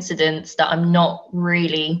a coincidence that I'm not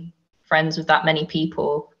really friends with that many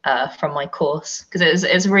people from my course, because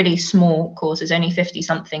it's a really small course. There's only 50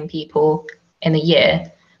 something people in the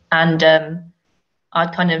year, and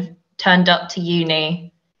I'd kind of turned up to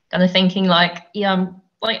uni kind of thinking like, yeah,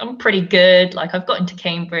 I'm pretty good, like I've got into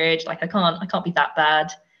Cambridge, like I can't be that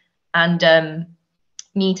bad. And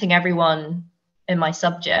meeting everyone in my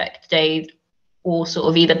subject, they'd all sort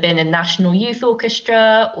of either been in National Youth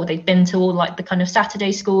Orchestra, or they've been to all like the kind of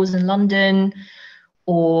Saturday schools in London,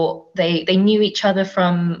 or they knew each other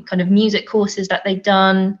from kind of music courses that they'd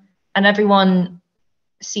done, and everyone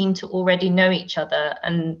seemed to already know each other,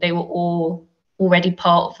 and they were all already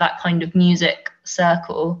part of that kind of music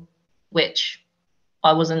circle, which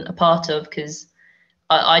I wasn't a part of, because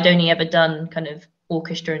I'd only ever done kind of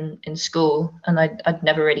orchestra in school, and I'd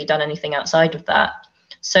never really done anything outside of that.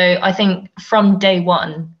 So I think from day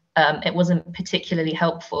one, it wasn't particularly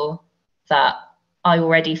helpful that I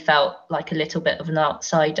already felt like a little bit of an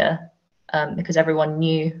outsider, because everyone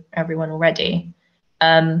knew everyone already.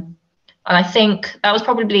 And I think that was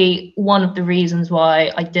probably one of the reasons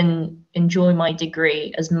why I didn't enjoy my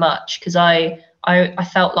degree as much, because I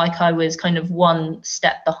felt like I was kind of one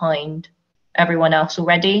step behind everyone else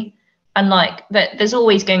already. And like there's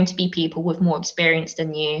always going to be people with more experience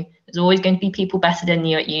than you. There's always going to be people better than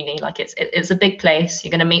you at uni. Like it's a big place.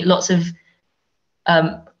 You're going to meet lots of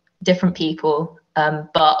different people.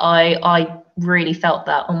 But I really felt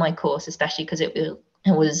that on my course, especially because it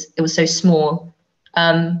was so small.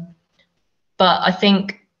 But I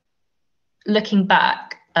think looking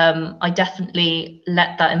back, I definitely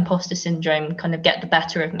let that imposter syndrome kind of get the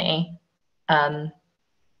better of me. And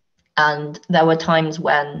there were times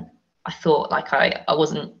when I thought like I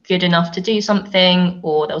wasn't good enough to do something,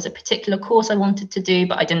 or there was a particular course I wanted to do,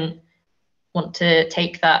 but I didn't want to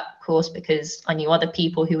take that course because I knew other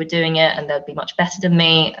people who were doing it and they'd be much better than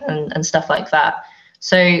me, and stuff like that.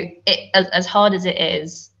 So as hard as it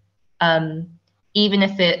is, even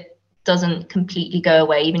if it doesn't completely go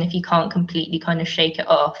away, even if you can't completely kind of shake it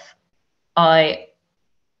off, I'd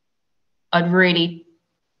really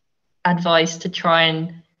advise to try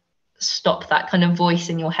and stop that kind of voice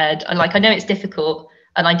in your head. I know it's difficult,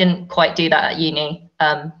 and I didn't quite do that at uni,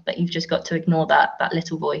 but you've just got to ignore that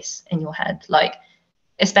little voice in your head. Like,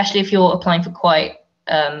 especially if you're applying for quite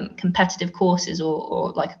competitive courses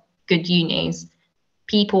or like good unis,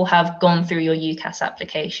 people have gone through your UCAS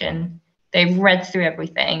application, they've read through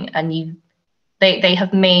everything, and they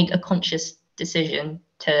have made a conscious decision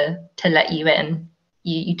to let you in.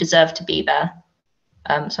 You deserve to be there.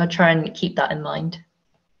 So I try and keep that in mind.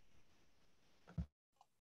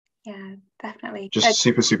 Yeah, definitely. Just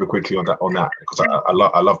super quickly on that, because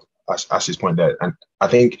I love Ash's point there, and I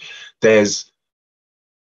think there's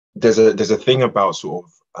there's a thing about sort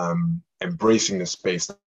of embracing the space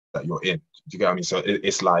that you're in. Do you get what I mean? So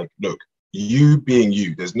it's like, look, you being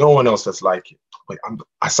you, there's no one else that's like it. Wait,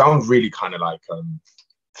 I sound really kind of like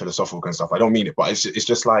philosophical and stuff. I don't mean it, but it's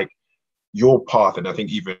just like your path. And I think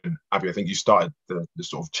even Abby, I think you started the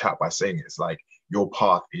sort of chat by saying it's like your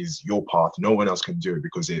path is your path. No one else can do it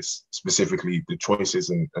because it's specifically the choices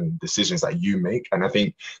and decisions that you make. And I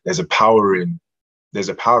think there's a power in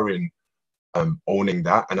owning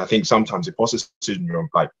that. And I think sometimes imposter syndrome,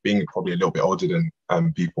 like being probably a little bit older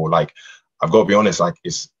than people, like I've got to be honest, like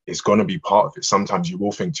it's going to be part of it. Sometimes you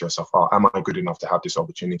will think to yourself, oh, am I good enough to have this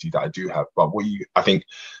opportunity that I do have? But I think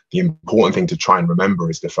the important thing to try and remember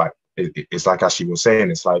is the fact, it's like Ashley was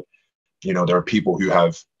saying, it's like, you know, there are people who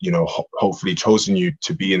have, you know, hopefully chosen you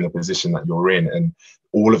to be in the position that you're in, and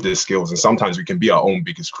all of the skills. And sometimes we can be our own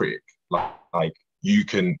biggest critic. Like you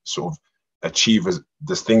can sort of achieve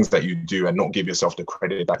the things that you do and not give yourself the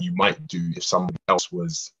credit that you might do if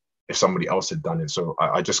somebody else had done it. So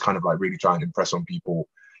I just kind of like really try and impress on people.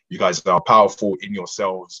 You guys are powerful in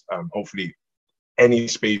yourselves. Hopefully any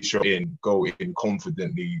space you're in, go in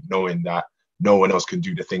confidently, knowing that no one else can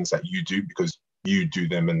do the things that you do because you do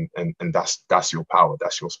them, and that's your power,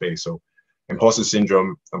 that's your space. So imposter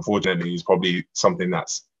syndrome, unfortunately, is probably something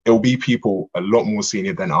it'll be people a lot more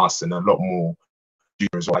senior than us and a lot more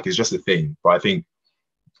juniors. Like it's just a thing. But I think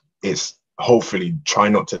it's hopefully try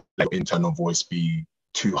not to let your internal voice be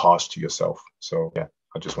too harsh to yourself. So yeah,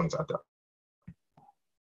 I just wanted to add that.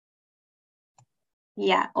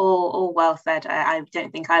 Yeah, all well said. I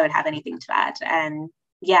don't think I would have anything to add.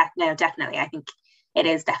 Yeah, no, definitely. I think it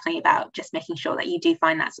is definitely about just making sure that you do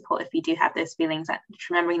find that support if you do have those feelings, that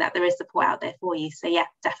remembering that there is support out there for you. So yeah,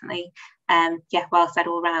 definitely. Yeah, well said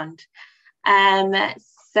all around.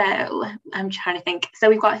 So I'm trying to think. So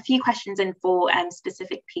we've got a few questions in for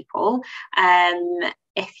specific people,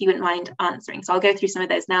 if you wouldn't mind answering. So I'll go through some of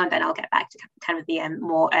those now, and then I'll get back to kind of the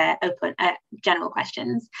more open, general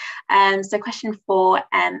questions. So question for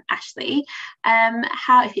Ashley,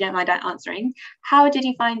 how, if you don't mind answering, how did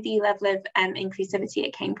you find the level of inclusivity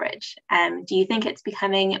at Cambridge? Do you think it's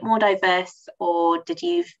becoming more diverse, or did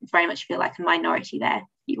you very much feel like a minority there?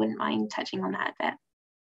 If you wouldn't mind touching on that a bit.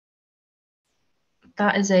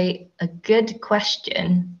 That is a good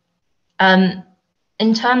question.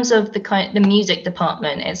 In terms of the music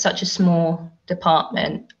department, it's such a small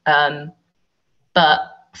department. But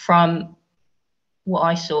from what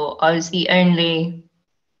I saw, I was the only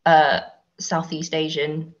Southeast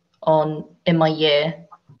Asian in my year.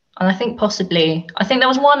 And I think there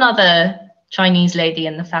was one other Chinese lady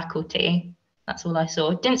in the faculty. That's all I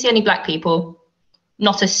saw. Didn't see any black people.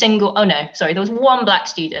 Not a single, oh no, sorry, there was one black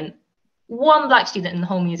student in the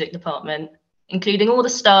whole music department, including all the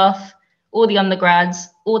staff, all the undergrads,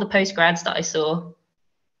 all the postgrads that I saw.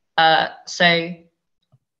 So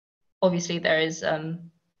obviously there is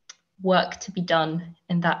work to be done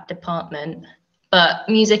in that department, but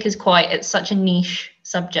music is it's such a niche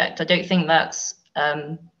subject. I don't think that's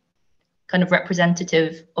kind of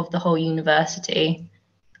representative of the whole university.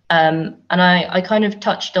 And I kind of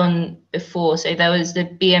touched on before, so there was the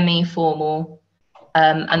BME formal,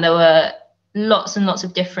 and there were lots and lots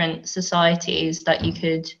of different societies that you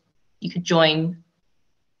could join,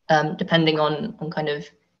 depending on kind of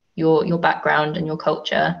your background and your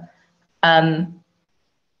culture.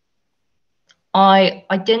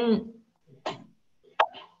 I didn't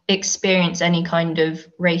experience any kind of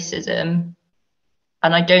racism,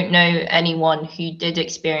 and I don't know anyone who did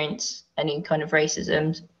experience any kind of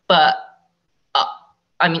racism, but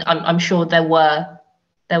I mean, I'm sure there were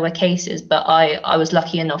cases, but I was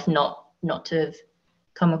lucky enough not to have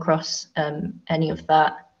come across any of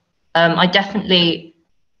that. I definitely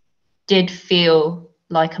did feel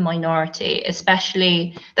like a minority,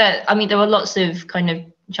 especially that, I mean, there were lots of kind of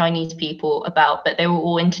Chinese people about, but they were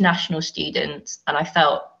all international students, and I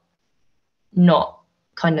felt not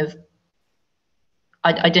kind of,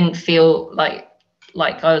 I didn't feel like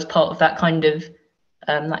I was part of that kind of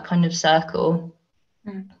circle.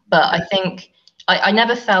 Mm. But I think I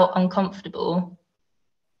never felt uncomfortable,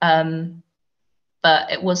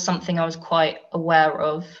 but it was something I was quite aware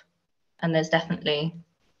of, and there's definitely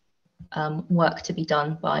work to be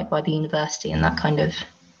done by the university in that kind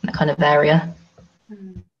of area.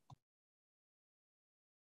 Mm.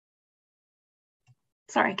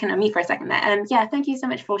 Sorry, can I mute for a second there? Yeah, thank you so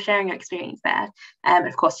much for sharing your experience there.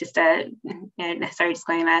 Of course, just a necessary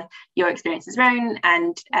disclaimer, your experience is your own,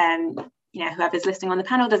 and whoever's listening on the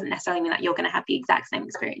panel doesn't necessarily mean that you're going to have the exact same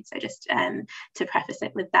experience. So just to preface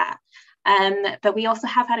it with that. But we also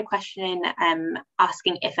have had a question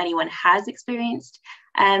asking if anyone has experienced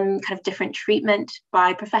kind of different treatment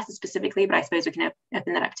by professors specifically, but I suppose we can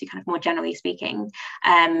open that up to kind of more generally speaking,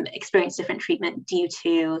 experience different treatment due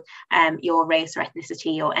to your race or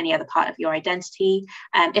ethnicity or any other part of your identity.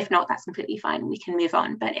 If not, that's completely fine. We can move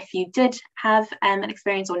on. But if you did have an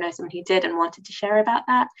experience or know someone who did and wanted to share about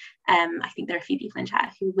that, I think there are a few people in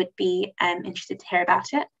chat who would be interested to hear about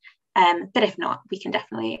it. But if not, we can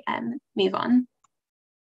definitely move on.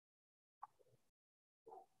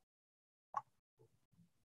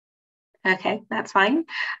 Okay, that's fine.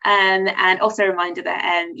 And also a reminder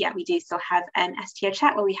that, yeah, we do still have an STO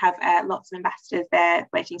chat where we have lots of ambassadors there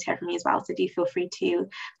waiting to hear from you as well. So do feel free to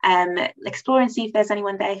explore and see if there's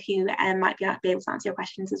anyone there who might be able to answer your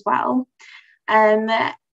questions as well. And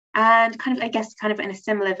kind of, I guess, kind of in a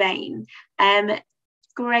similar vein,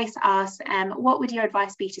 Grace asks, what would your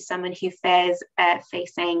advice be to someone who fears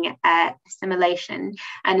facing assimilation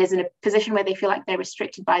and is in a position where they feel like they're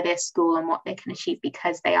restricted by their school and what they can achieve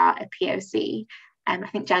because they are a POC? I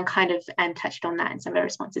think Jan kind of touched on that in some of her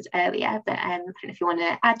responses earlier, but I don't know if you want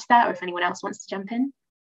to add to that or if anyone else wants to jump in.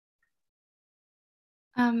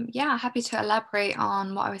 Yeah, happy to elaborate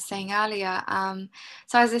on what I was saying earlier.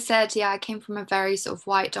 So as I said, yeah, I came from a very sort of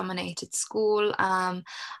white dominated school.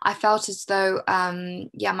 I felt as though,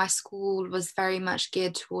 yeah, my school was very much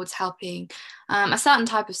geared towards helping a certain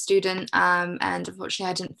type of student, and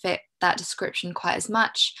unfortunately I didn't fit that description quite as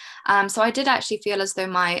much. So I did actually feel as though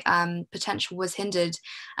my potential was hindered.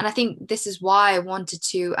 And I think this is why I wanted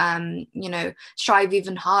to, you know, strive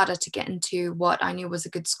even harder to get into what I knew was a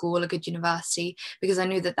good school, a good university, because I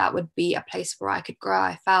knew that that would be a place where I could grow.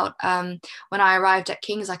 I felt when I arrived at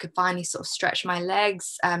King's, I could finally sort of stretch my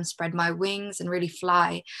legs, spread my wings and really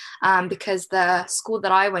fly, because the school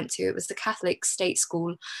that I went to, it was the Catholic state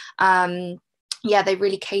school. Yeah, they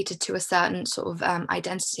really catered to a certain sort of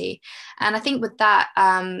identity. And I think with that,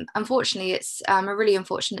 unfortunately, it's a really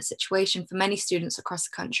unfortunate situation for many students across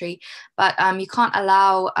the country, but you can't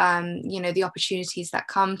allow, you know, the opportunities that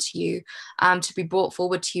come to you to be brought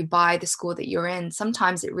forward to you by the school that you're in.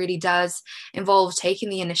 Sometimes it really does involve taking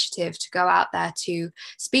the initiative to go out there to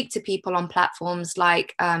speak to people on platforms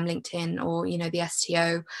like LinkedIn or, you know, the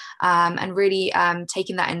STO, and really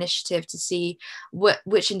taking that initiative to see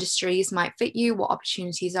which industries might fit you, what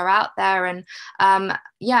opportunities are out there. And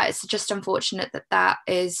yeah, it's just unfortunate that that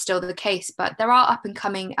is still the case, but there are up and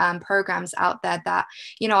coming programs out there that,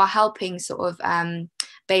 you know, are helping sort of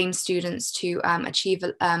BAME students to achieve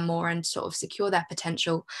more and sort of secure their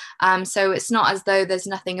potential. So it's not as though there's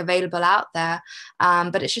nothing available out there,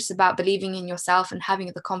 but it's just about believing in yourself and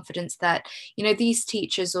having the confidence that, you know, these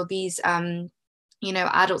teachers or these you know,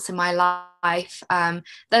 adults in my life,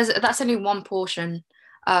 that's only one portion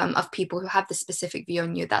of people who have this specific view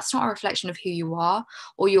on you. That's not a reflection of who you are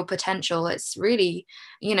or your potential. It's really,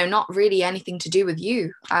 you know, not really anything to do with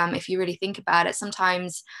you. If you really think about it,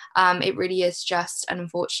 sometimes it really is just an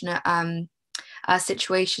unfortunate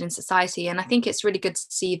situation in society. And I think it's really good to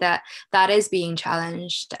see that that is being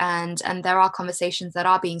challenged, and there are conversations that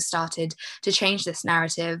are being started to change this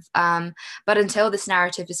narrative. But until this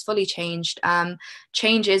narrative is fully changed,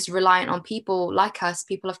 change is reliant on people like us,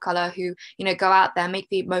 people of color, who, you know, go out there, make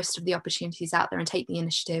the most of the opportunities out there and take the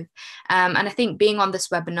initiative. And I think being on this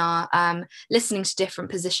webinar, listening to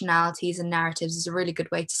different positionalities and narratives is a really good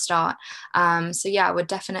way to start. So yeah, I would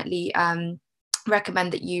definitely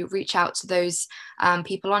recommend that you reach out to those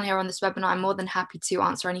people on here on this webinar. I'm more than happy to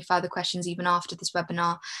answer any further questions even after this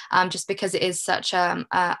webinar, just because it is such a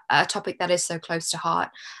topic that is so close to heart.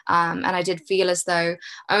 And I did feel as though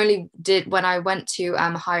when I went to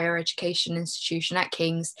a higher education institution at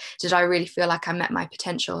King's, did I really feel like I met my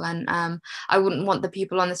potential. And I wouldn't want the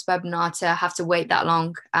people on this webinar to have to wait that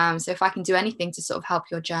long. So if I can do anything to sort of help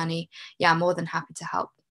your journey, yeah, I'm more than happy to help.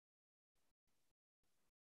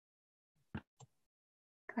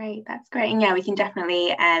 Great, that's great. And yeah, we can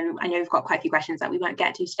definitely, I know we've got quite a few questions that we won't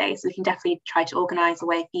get to today, so we can definitely try to organise a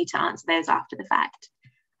way for you to answer those after the fact.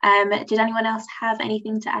 Did anyone else have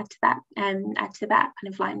anything to add to that kind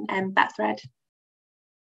of line, that thread?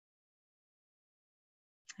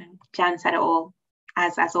 Jan said it all,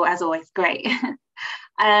 as always, great.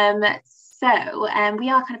 So we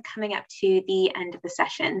are kind of coming up to the end of the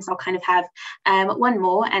session, so I'll kind of have one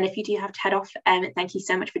more, and if you do have to head off, thank you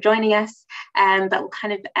so much for joining us, but we'll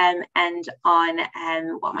kind of end on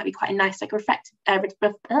what might be quite a nice, like,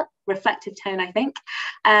 reflective tone, I think.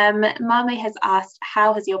 Mame has asked,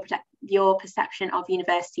 how has your perception of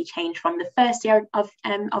university changed from the first year of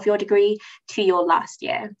your degree to your last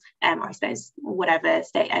year, or I suppose whatever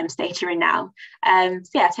state you're in now? So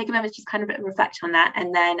yeah, take a moment to just kind of reflect on that,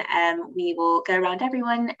 and then we will go around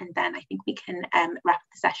everyone, and then I think we can wrap up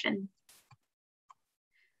the session.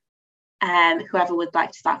 Whoever would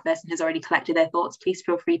like to start first and has already collected their thoughts, please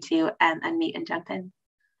feel free to unmute and jump in.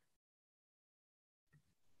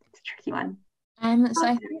 It's a tricky one. So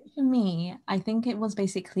I think for me, I think it was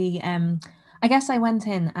basically, I guess I went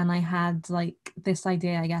in and I had like this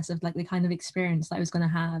idea, I guess, of like the kind of experience that I was going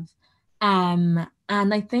to have.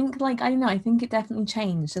 And I think like, I don't know, I think it definitely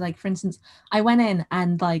changed. So like, for instance, I went in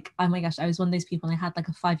and like, oh my gosh, I was one of those people and I had like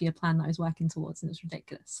a 5-year plan that I was working towards, and it was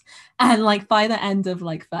ridiculous. And like by the end of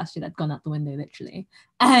like first year, I'd gone out the window literally.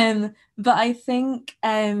 But I think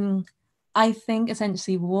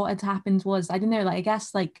essentially what had happened was, I don't know, like I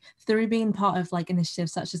guess like through being part of like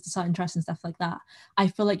initiatives such as the Sutton Trust and stuff like that, I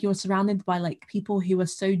feel like you're surrounded by like people who are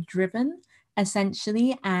so driven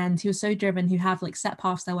essentially, and who are so driven, who have like set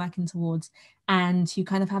paths they're working towards, and who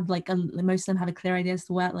kind of have like most of them have a clear idea as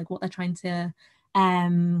to where, like what they're trying to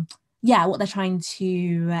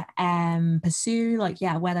pursue, like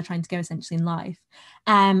where they're trying to go essentially in life.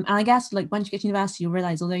 And I guess like once you get to university, you'll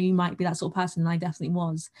realize, although you might be that sort of person, and I definitely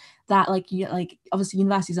was, that like you like obviously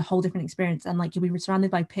university is a whole different experience, and like you'll be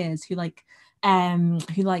surrounded by peers who like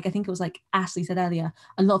I think it was like Ashley said earlier,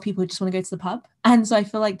 a lot of people who just want to go to the pub. And so I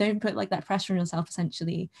feel like don't put like that pressure on yourself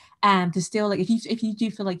essentially, to still like if you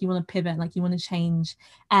do feel like you want to pivot, like you want to change,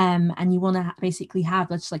 and you want to basically have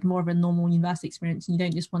just like more of a normal university experience, and you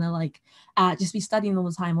don't just want to like just be studying all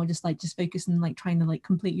the time, or just focus on like trying to like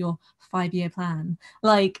complete your 5-year plan,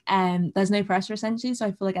 like there's no pressure essentially. So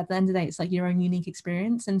I feel like at the end of the day, it's like your own unique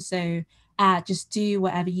experience, and so just do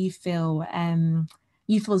whatever you feel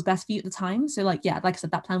is best for you at the time. So like like I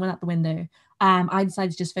said, that plan went out the window. I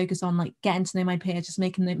decided to just focus on like getting to know my peers, just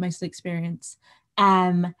making the most of the experience,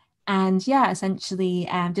 and essentially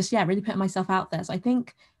just really putting myself out there. So I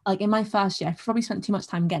think like in my first year, I probably spent too much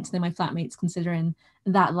time getting to know my flatmates, considering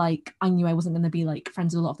that like I knew I wasn't going to be like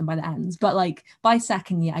friends with a lot of them by the end. But like by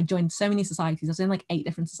second year, I joined so many societies. I was in like 8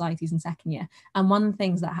 different societies in second year, and one of the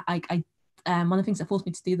things that one of the things that forced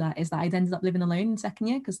me to do that is that I ended up living alone in second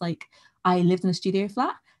year, because like I lived in a studio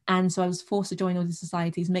flat, and so I was forced to join all these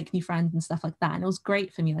societies, make new friends and stuff like that, and it was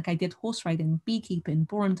great for me. Like I did horse riding, beekeeping,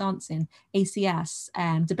 ballroom dancing, ACS,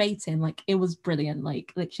 debating. Like it was brilliant,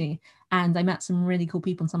 like literally, and I met some really cool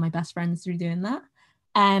people and some of my best friends through doing that.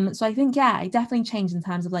 So I think I definitely changed in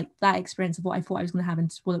terms of like that experience of what I thought I was going to have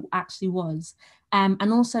and what it actually was. And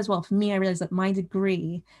also as well, for me, I realized that my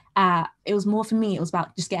degree, it was more for me, it was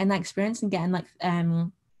about just getting that experience and getting like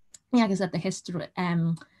like I said, the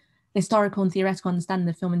historical and theoretical understanding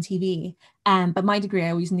of film and TV. But my degree, I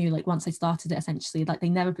always knew, like once I started it, essentially, like they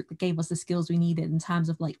never gave us the skills we needed in terms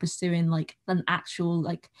of like pursuing like an actual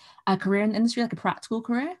like a career in the industry, like a practical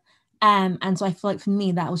career. And so I feel like for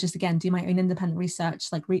me, that was just, again, do my own independent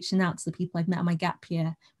research, like reaching out to the people I've met on my gap year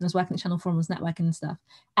when I was working at Channel 4 and was networking and stuff,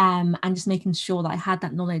 and just making sure that I had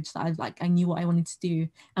that knowledge, that I knew what I wanted to do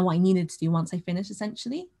and what I needed to do once I finished,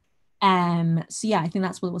 essentially. So I think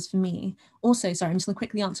that's what it was for me. Also, sorry, I'm just going to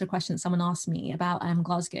quickly answer a question that someone asked me about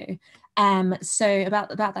Glasgow. So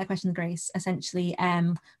about that question, Grace, essentially,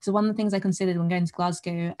 so one of the things I considered when going to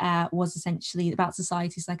Glasgow was essentially about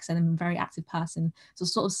societies. Like I said, I'm a very active person, so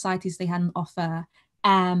sort of societies they had an offer.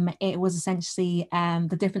 It was essentially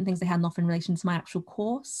the different things they had an offer in relation to my actual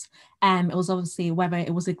course. It was obviously whether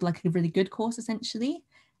it was like a really good course, essentially.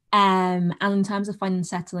 And in terms of finding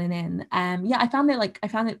settling in, I found it like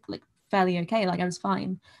fairly okay. Like I was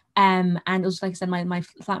fine. And it was, like I said, my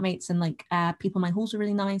flatmates and like people in my halls were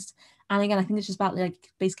really nice. And again, I think it's just about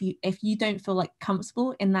like basically if you don't feel like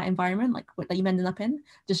comfortable in that environment, like what you've ended up in,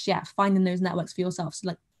 just finding those networks for yourself. So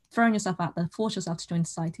like throwing yourself out there, force yourself to join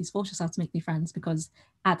societies, force yourself to make new friends, because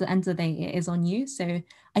at the end of the day, it is on you. So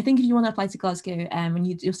I think if you want to apply to Glasgow and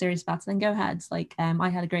you're serious about it, then go ahead. Like I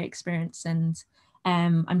had a great experience, and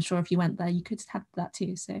I'm sure if you went there, you could have that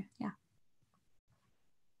too. So yeah.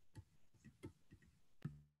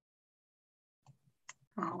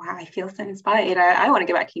 Oh wow, I feel so inspired. I want to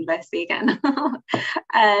go back to university again.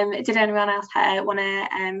 Did anyone else want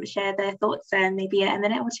to share their thoughts, maybe a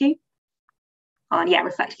minute or two on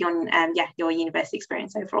reflecting on your university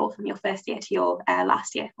experience overall, from your first year to your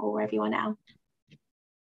last year, or wherever you are now?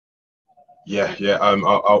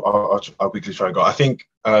 I'll quickly try and go. I think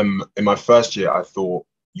in my first year, I thought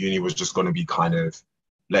uni was just going to be kind of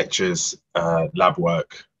lectures, lab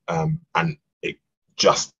work, and it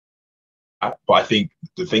just But I think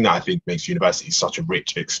the thing that I think makes university such a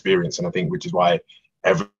rich experience, and I think which is why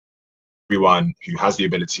everyone who has the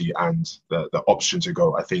ability and the option to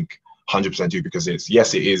go, I think 100% do, because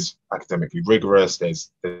it is academically rigorous.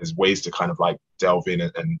 There's ways to kind of like delve in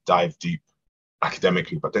and dive deep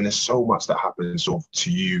academically, but then there's so much that happens sort of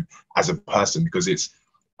to you as a person, because it's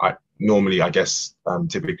normally, I guess,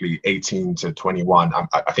 typically 18 to 21.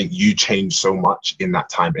 I think you change so much in that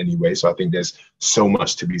time anyway. So I think there's so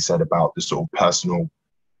much to be said about the sort of personal,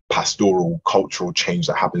 pastoral, cultural change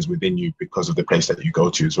that happens within you because of the place that you go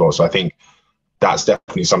to as well. So I think that's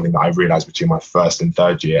definitely something that I realized between my first and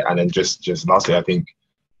third year. And then just lastly, I think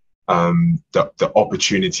the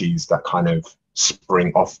opportunities that kind of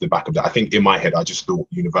spring off the back of that. I think in my head, I just thought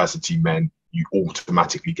university meant you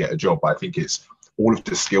automatically get a job. But I think it's all of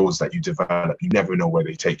the skills that you develop, you never know where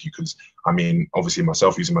they take you. Because I mean, obviously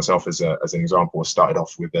using myself as an example, I started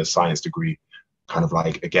off with a science degree, kind of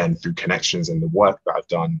like, again, through connections and the work that I've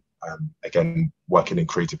done, again, working in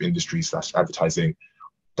creative industries / advertising,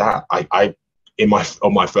 that I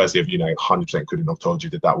on my first year of uni, 100% couldn't have told you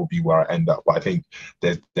that would be where I end up. But I think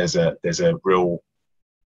there's a real,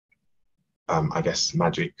 I guess,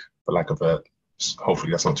 magic, for lack of a, hopefully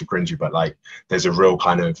that's not too cringy, but like there's a real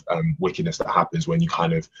kind of wickedness that happens when you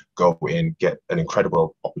kind of go in, get an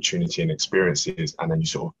incredible opportunity and experiences, and then you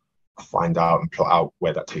sort of find out and plot out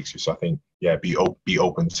where that takes you. So I think, yeah, be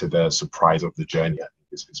open to the surprise of the journey. I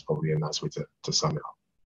think is probably a nice way to sum it up.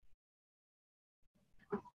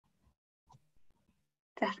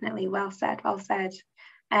 Definitely, well said, well said.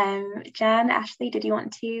 Jan, Ashley, did you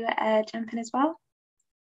want to jump in as well?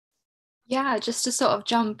 Yeah, just to sort of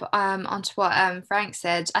jump onto what Frank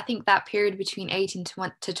said, I think that period between 18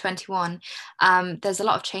 to 21, there's a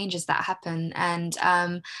lot of changes that happen. And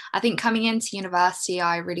I think coming into university,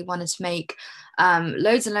 I really wanted to make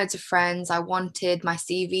loads and loads of friends. I wanted my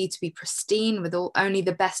CV to be pristine with only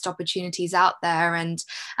the best opportunities out there. And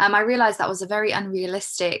I realized that was a very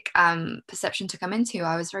unrealistic perception to come into.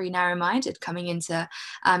 I was very narrow-minded coming into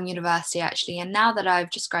university, actually. And now that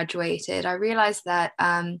I've just graduated, I realized that,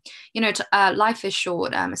 life is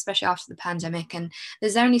short, especially after the pandemic, and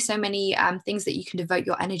there's only so many things that you can devote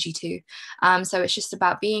your energy to. So it's just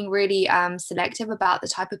about being really selective about the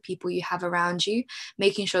type of people you have around you,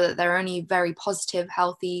 making sure that they're only very positive,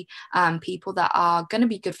 healthy people that are going to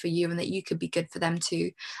be good for you and that you could be good for them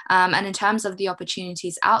too. And in terms of the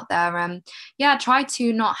opportunities out there, try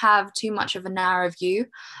to not have too much of a narrow view,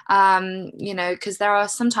 because there are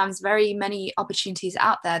sometimes very many opportunities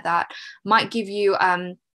out there that might give you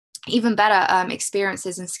even better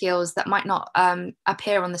experiences and skills that might not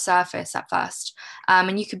appear on the surface at first,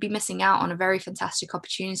 and you could be missing out on a very fantastic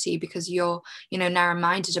opportunity because you're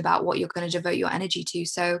narrow-minded about what you're going to devote your energy to.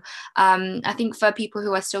 So I think for people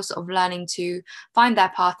who are still sort of learning to find their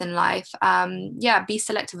path in life, be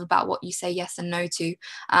selective about what you say yes and no to,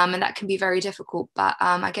 and that can be very difficult, but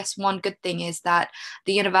I guess one good thing is that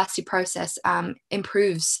the university process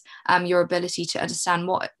improves your ability to understand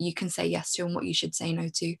what you can say yes to and what you should say no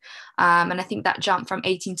to. And I think that jump from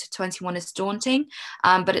 18 to 21 is daunting,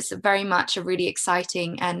 but it's very much a really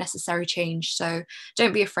exciting and necessary change. So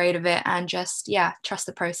don't be afraid of it and just, trust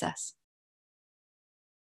the process.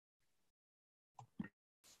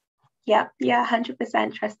 Yeah,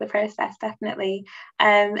 100% trust the process, definitely.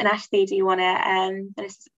 And Ashley, do you want to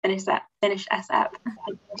finish us up?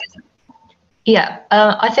 Yeah,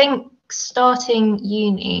 I think starting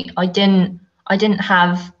uni, I didn't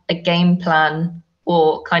have a game plan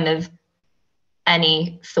or kind of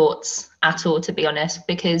any thoughts at all, to be honest,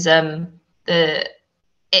 because it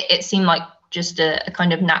seemed like just a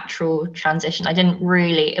kind of natural transition.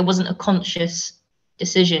 It wasn't a conscious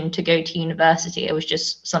decision to go to university. It was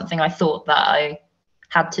just something I thought that I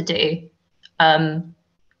had to do.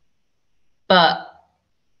 But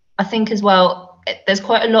I think as well, there's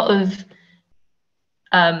quite a lot of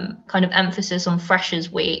kind of emphasis on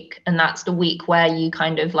Freshers Week, and that's the week where you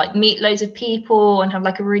kind of like meet loads of people and have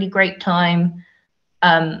like a really great time.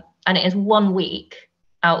 And it is 1 week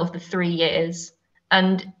out of the 3 years.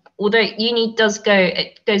 And although uni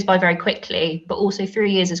it goes by very quickly, but also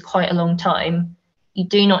 3 years is quite a long time. You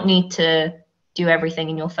do not need to do everything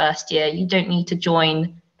in your first year. You don't need to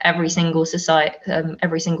join every single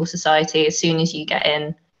society as soon as you get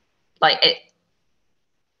in. Like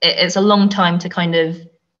it's a long time to kind of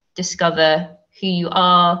discover who you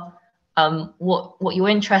are, what your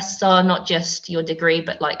interests are, not just your degree,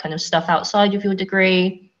 but like kind of stuff outside of your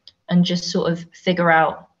degree, and just sort of figure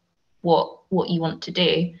out what you want to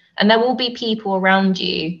do. And there will be people around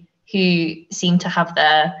you who seem to have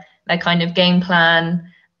their kind of game plan,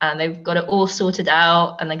 and they've got it all sorted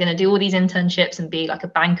out, and they're going to do all these internships and be like a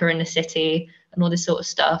banker in the city and all this sort of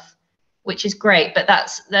stuff, which is great. But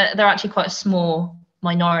they're actually quite a small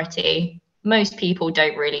minority. Most people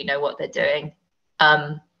don't really know what they're doing.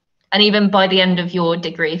 And even by the end of your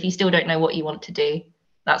degree, if you still don't know what you want to do,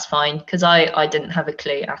 that's fine, because I didn't have a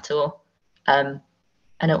clue at all. And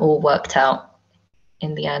it all worked out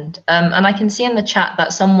in the end. And I can see in the chat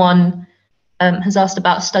that someone has asked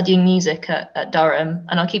about studying music at Durham,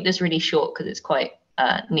 and I'll keep this really short because it's quite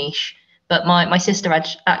niche. But my sister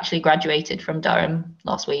actually graduated from Durham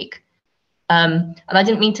last week. And I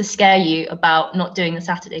didn't mean to scare you about not doing the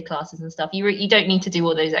Saturday classes and stuff. You don't need to do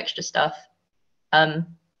all those extra stuff.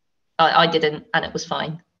 I didn't, and it was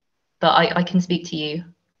fine. But I can speak to you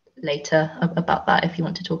later about that if you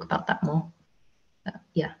want to talk about that more.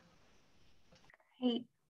 Yeah. Great.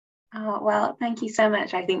 Oh, well, thank you so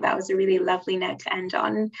much. I think that was a really lovely note to end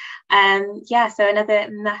on. Yeah, so another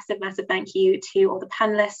massive thank you to all the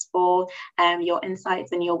panelists for your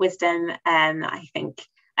insights and your wisdom. I think,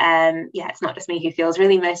 yeah, it's not just me who feels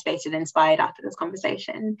really motivated and inspired after this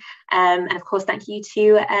conversation. And of course, thank you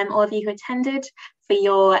to all of you who attended for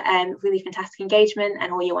your really fantastic engagement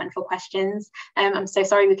and all your wonderful questions. I'm so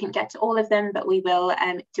sorry we couldn't get to all of them, but we will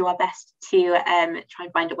do our best to try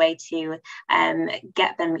and find a way to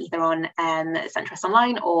get them either on Sutton Trust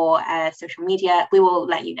Online or social media. We will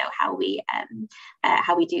let you know how we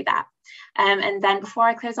do that. And then before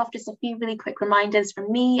I close off, just a few really quick reminders from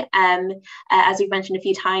me. As we've mentioned a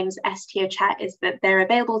few times, STO Chat is that they're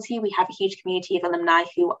available to you. We have a huge community of alumni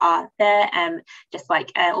who are there, just like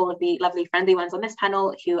all of the lovely friendly ones on this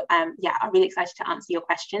panel who yeah, are really excited to answer your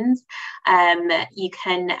questions. You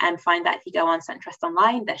can find that if you go on Sutton Trust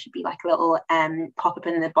Online, there should be like a little pop-up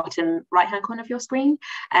in the bottom right-hand corner of your screen.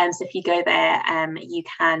 So if you go there, you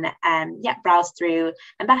can yeah, browse through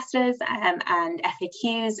ambassadors and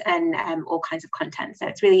FAQs and all kinds of content. So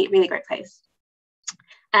it's really great place.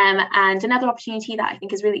 And another opportunity that I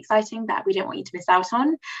think is really exciting that we don't want you to miss out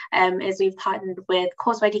on is we've partnered with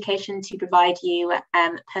Causeway Education to provide you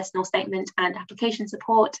personal statement and application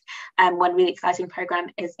support. One really exciting program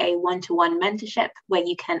is a one-to-one mentorship where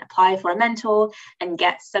you can apply for a mentor and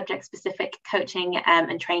get subject-specific coaching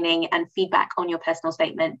and training and feedback on your personal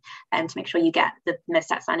statement to make sure you get the most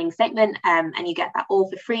outstanding statement, and you get that all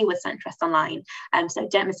for free with Sutton Trust Online. So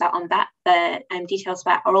don't miss out on that. The details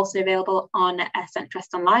for that are also available on Sutton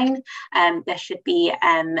Trust Online. There should be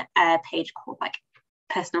a page called like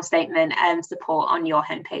personal statement support on your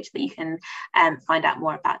homepage that you can find out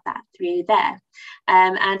more about that through there.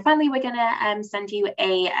 And finally, we're going to send you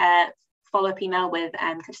a follow-up email with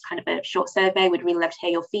just kind of a short survey. We'd really love to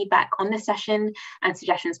hear your feedback on this session and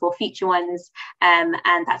suggestions for future ones. And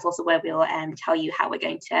that's also where we'll tell you how we're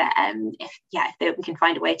going to, if we can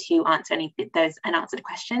find a way to answer any of those unanswered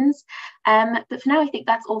questions. But for now, I think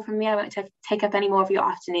that's all from me. I won't take up any more of your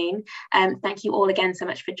afternoon. Thank you all again so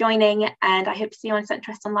much for joining, and I hope to see you on Sutton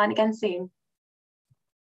Trust Online again soon.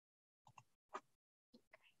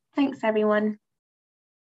 Thanks, everyone.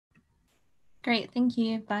 Great, thank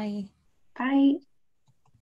you. Bye. Bye.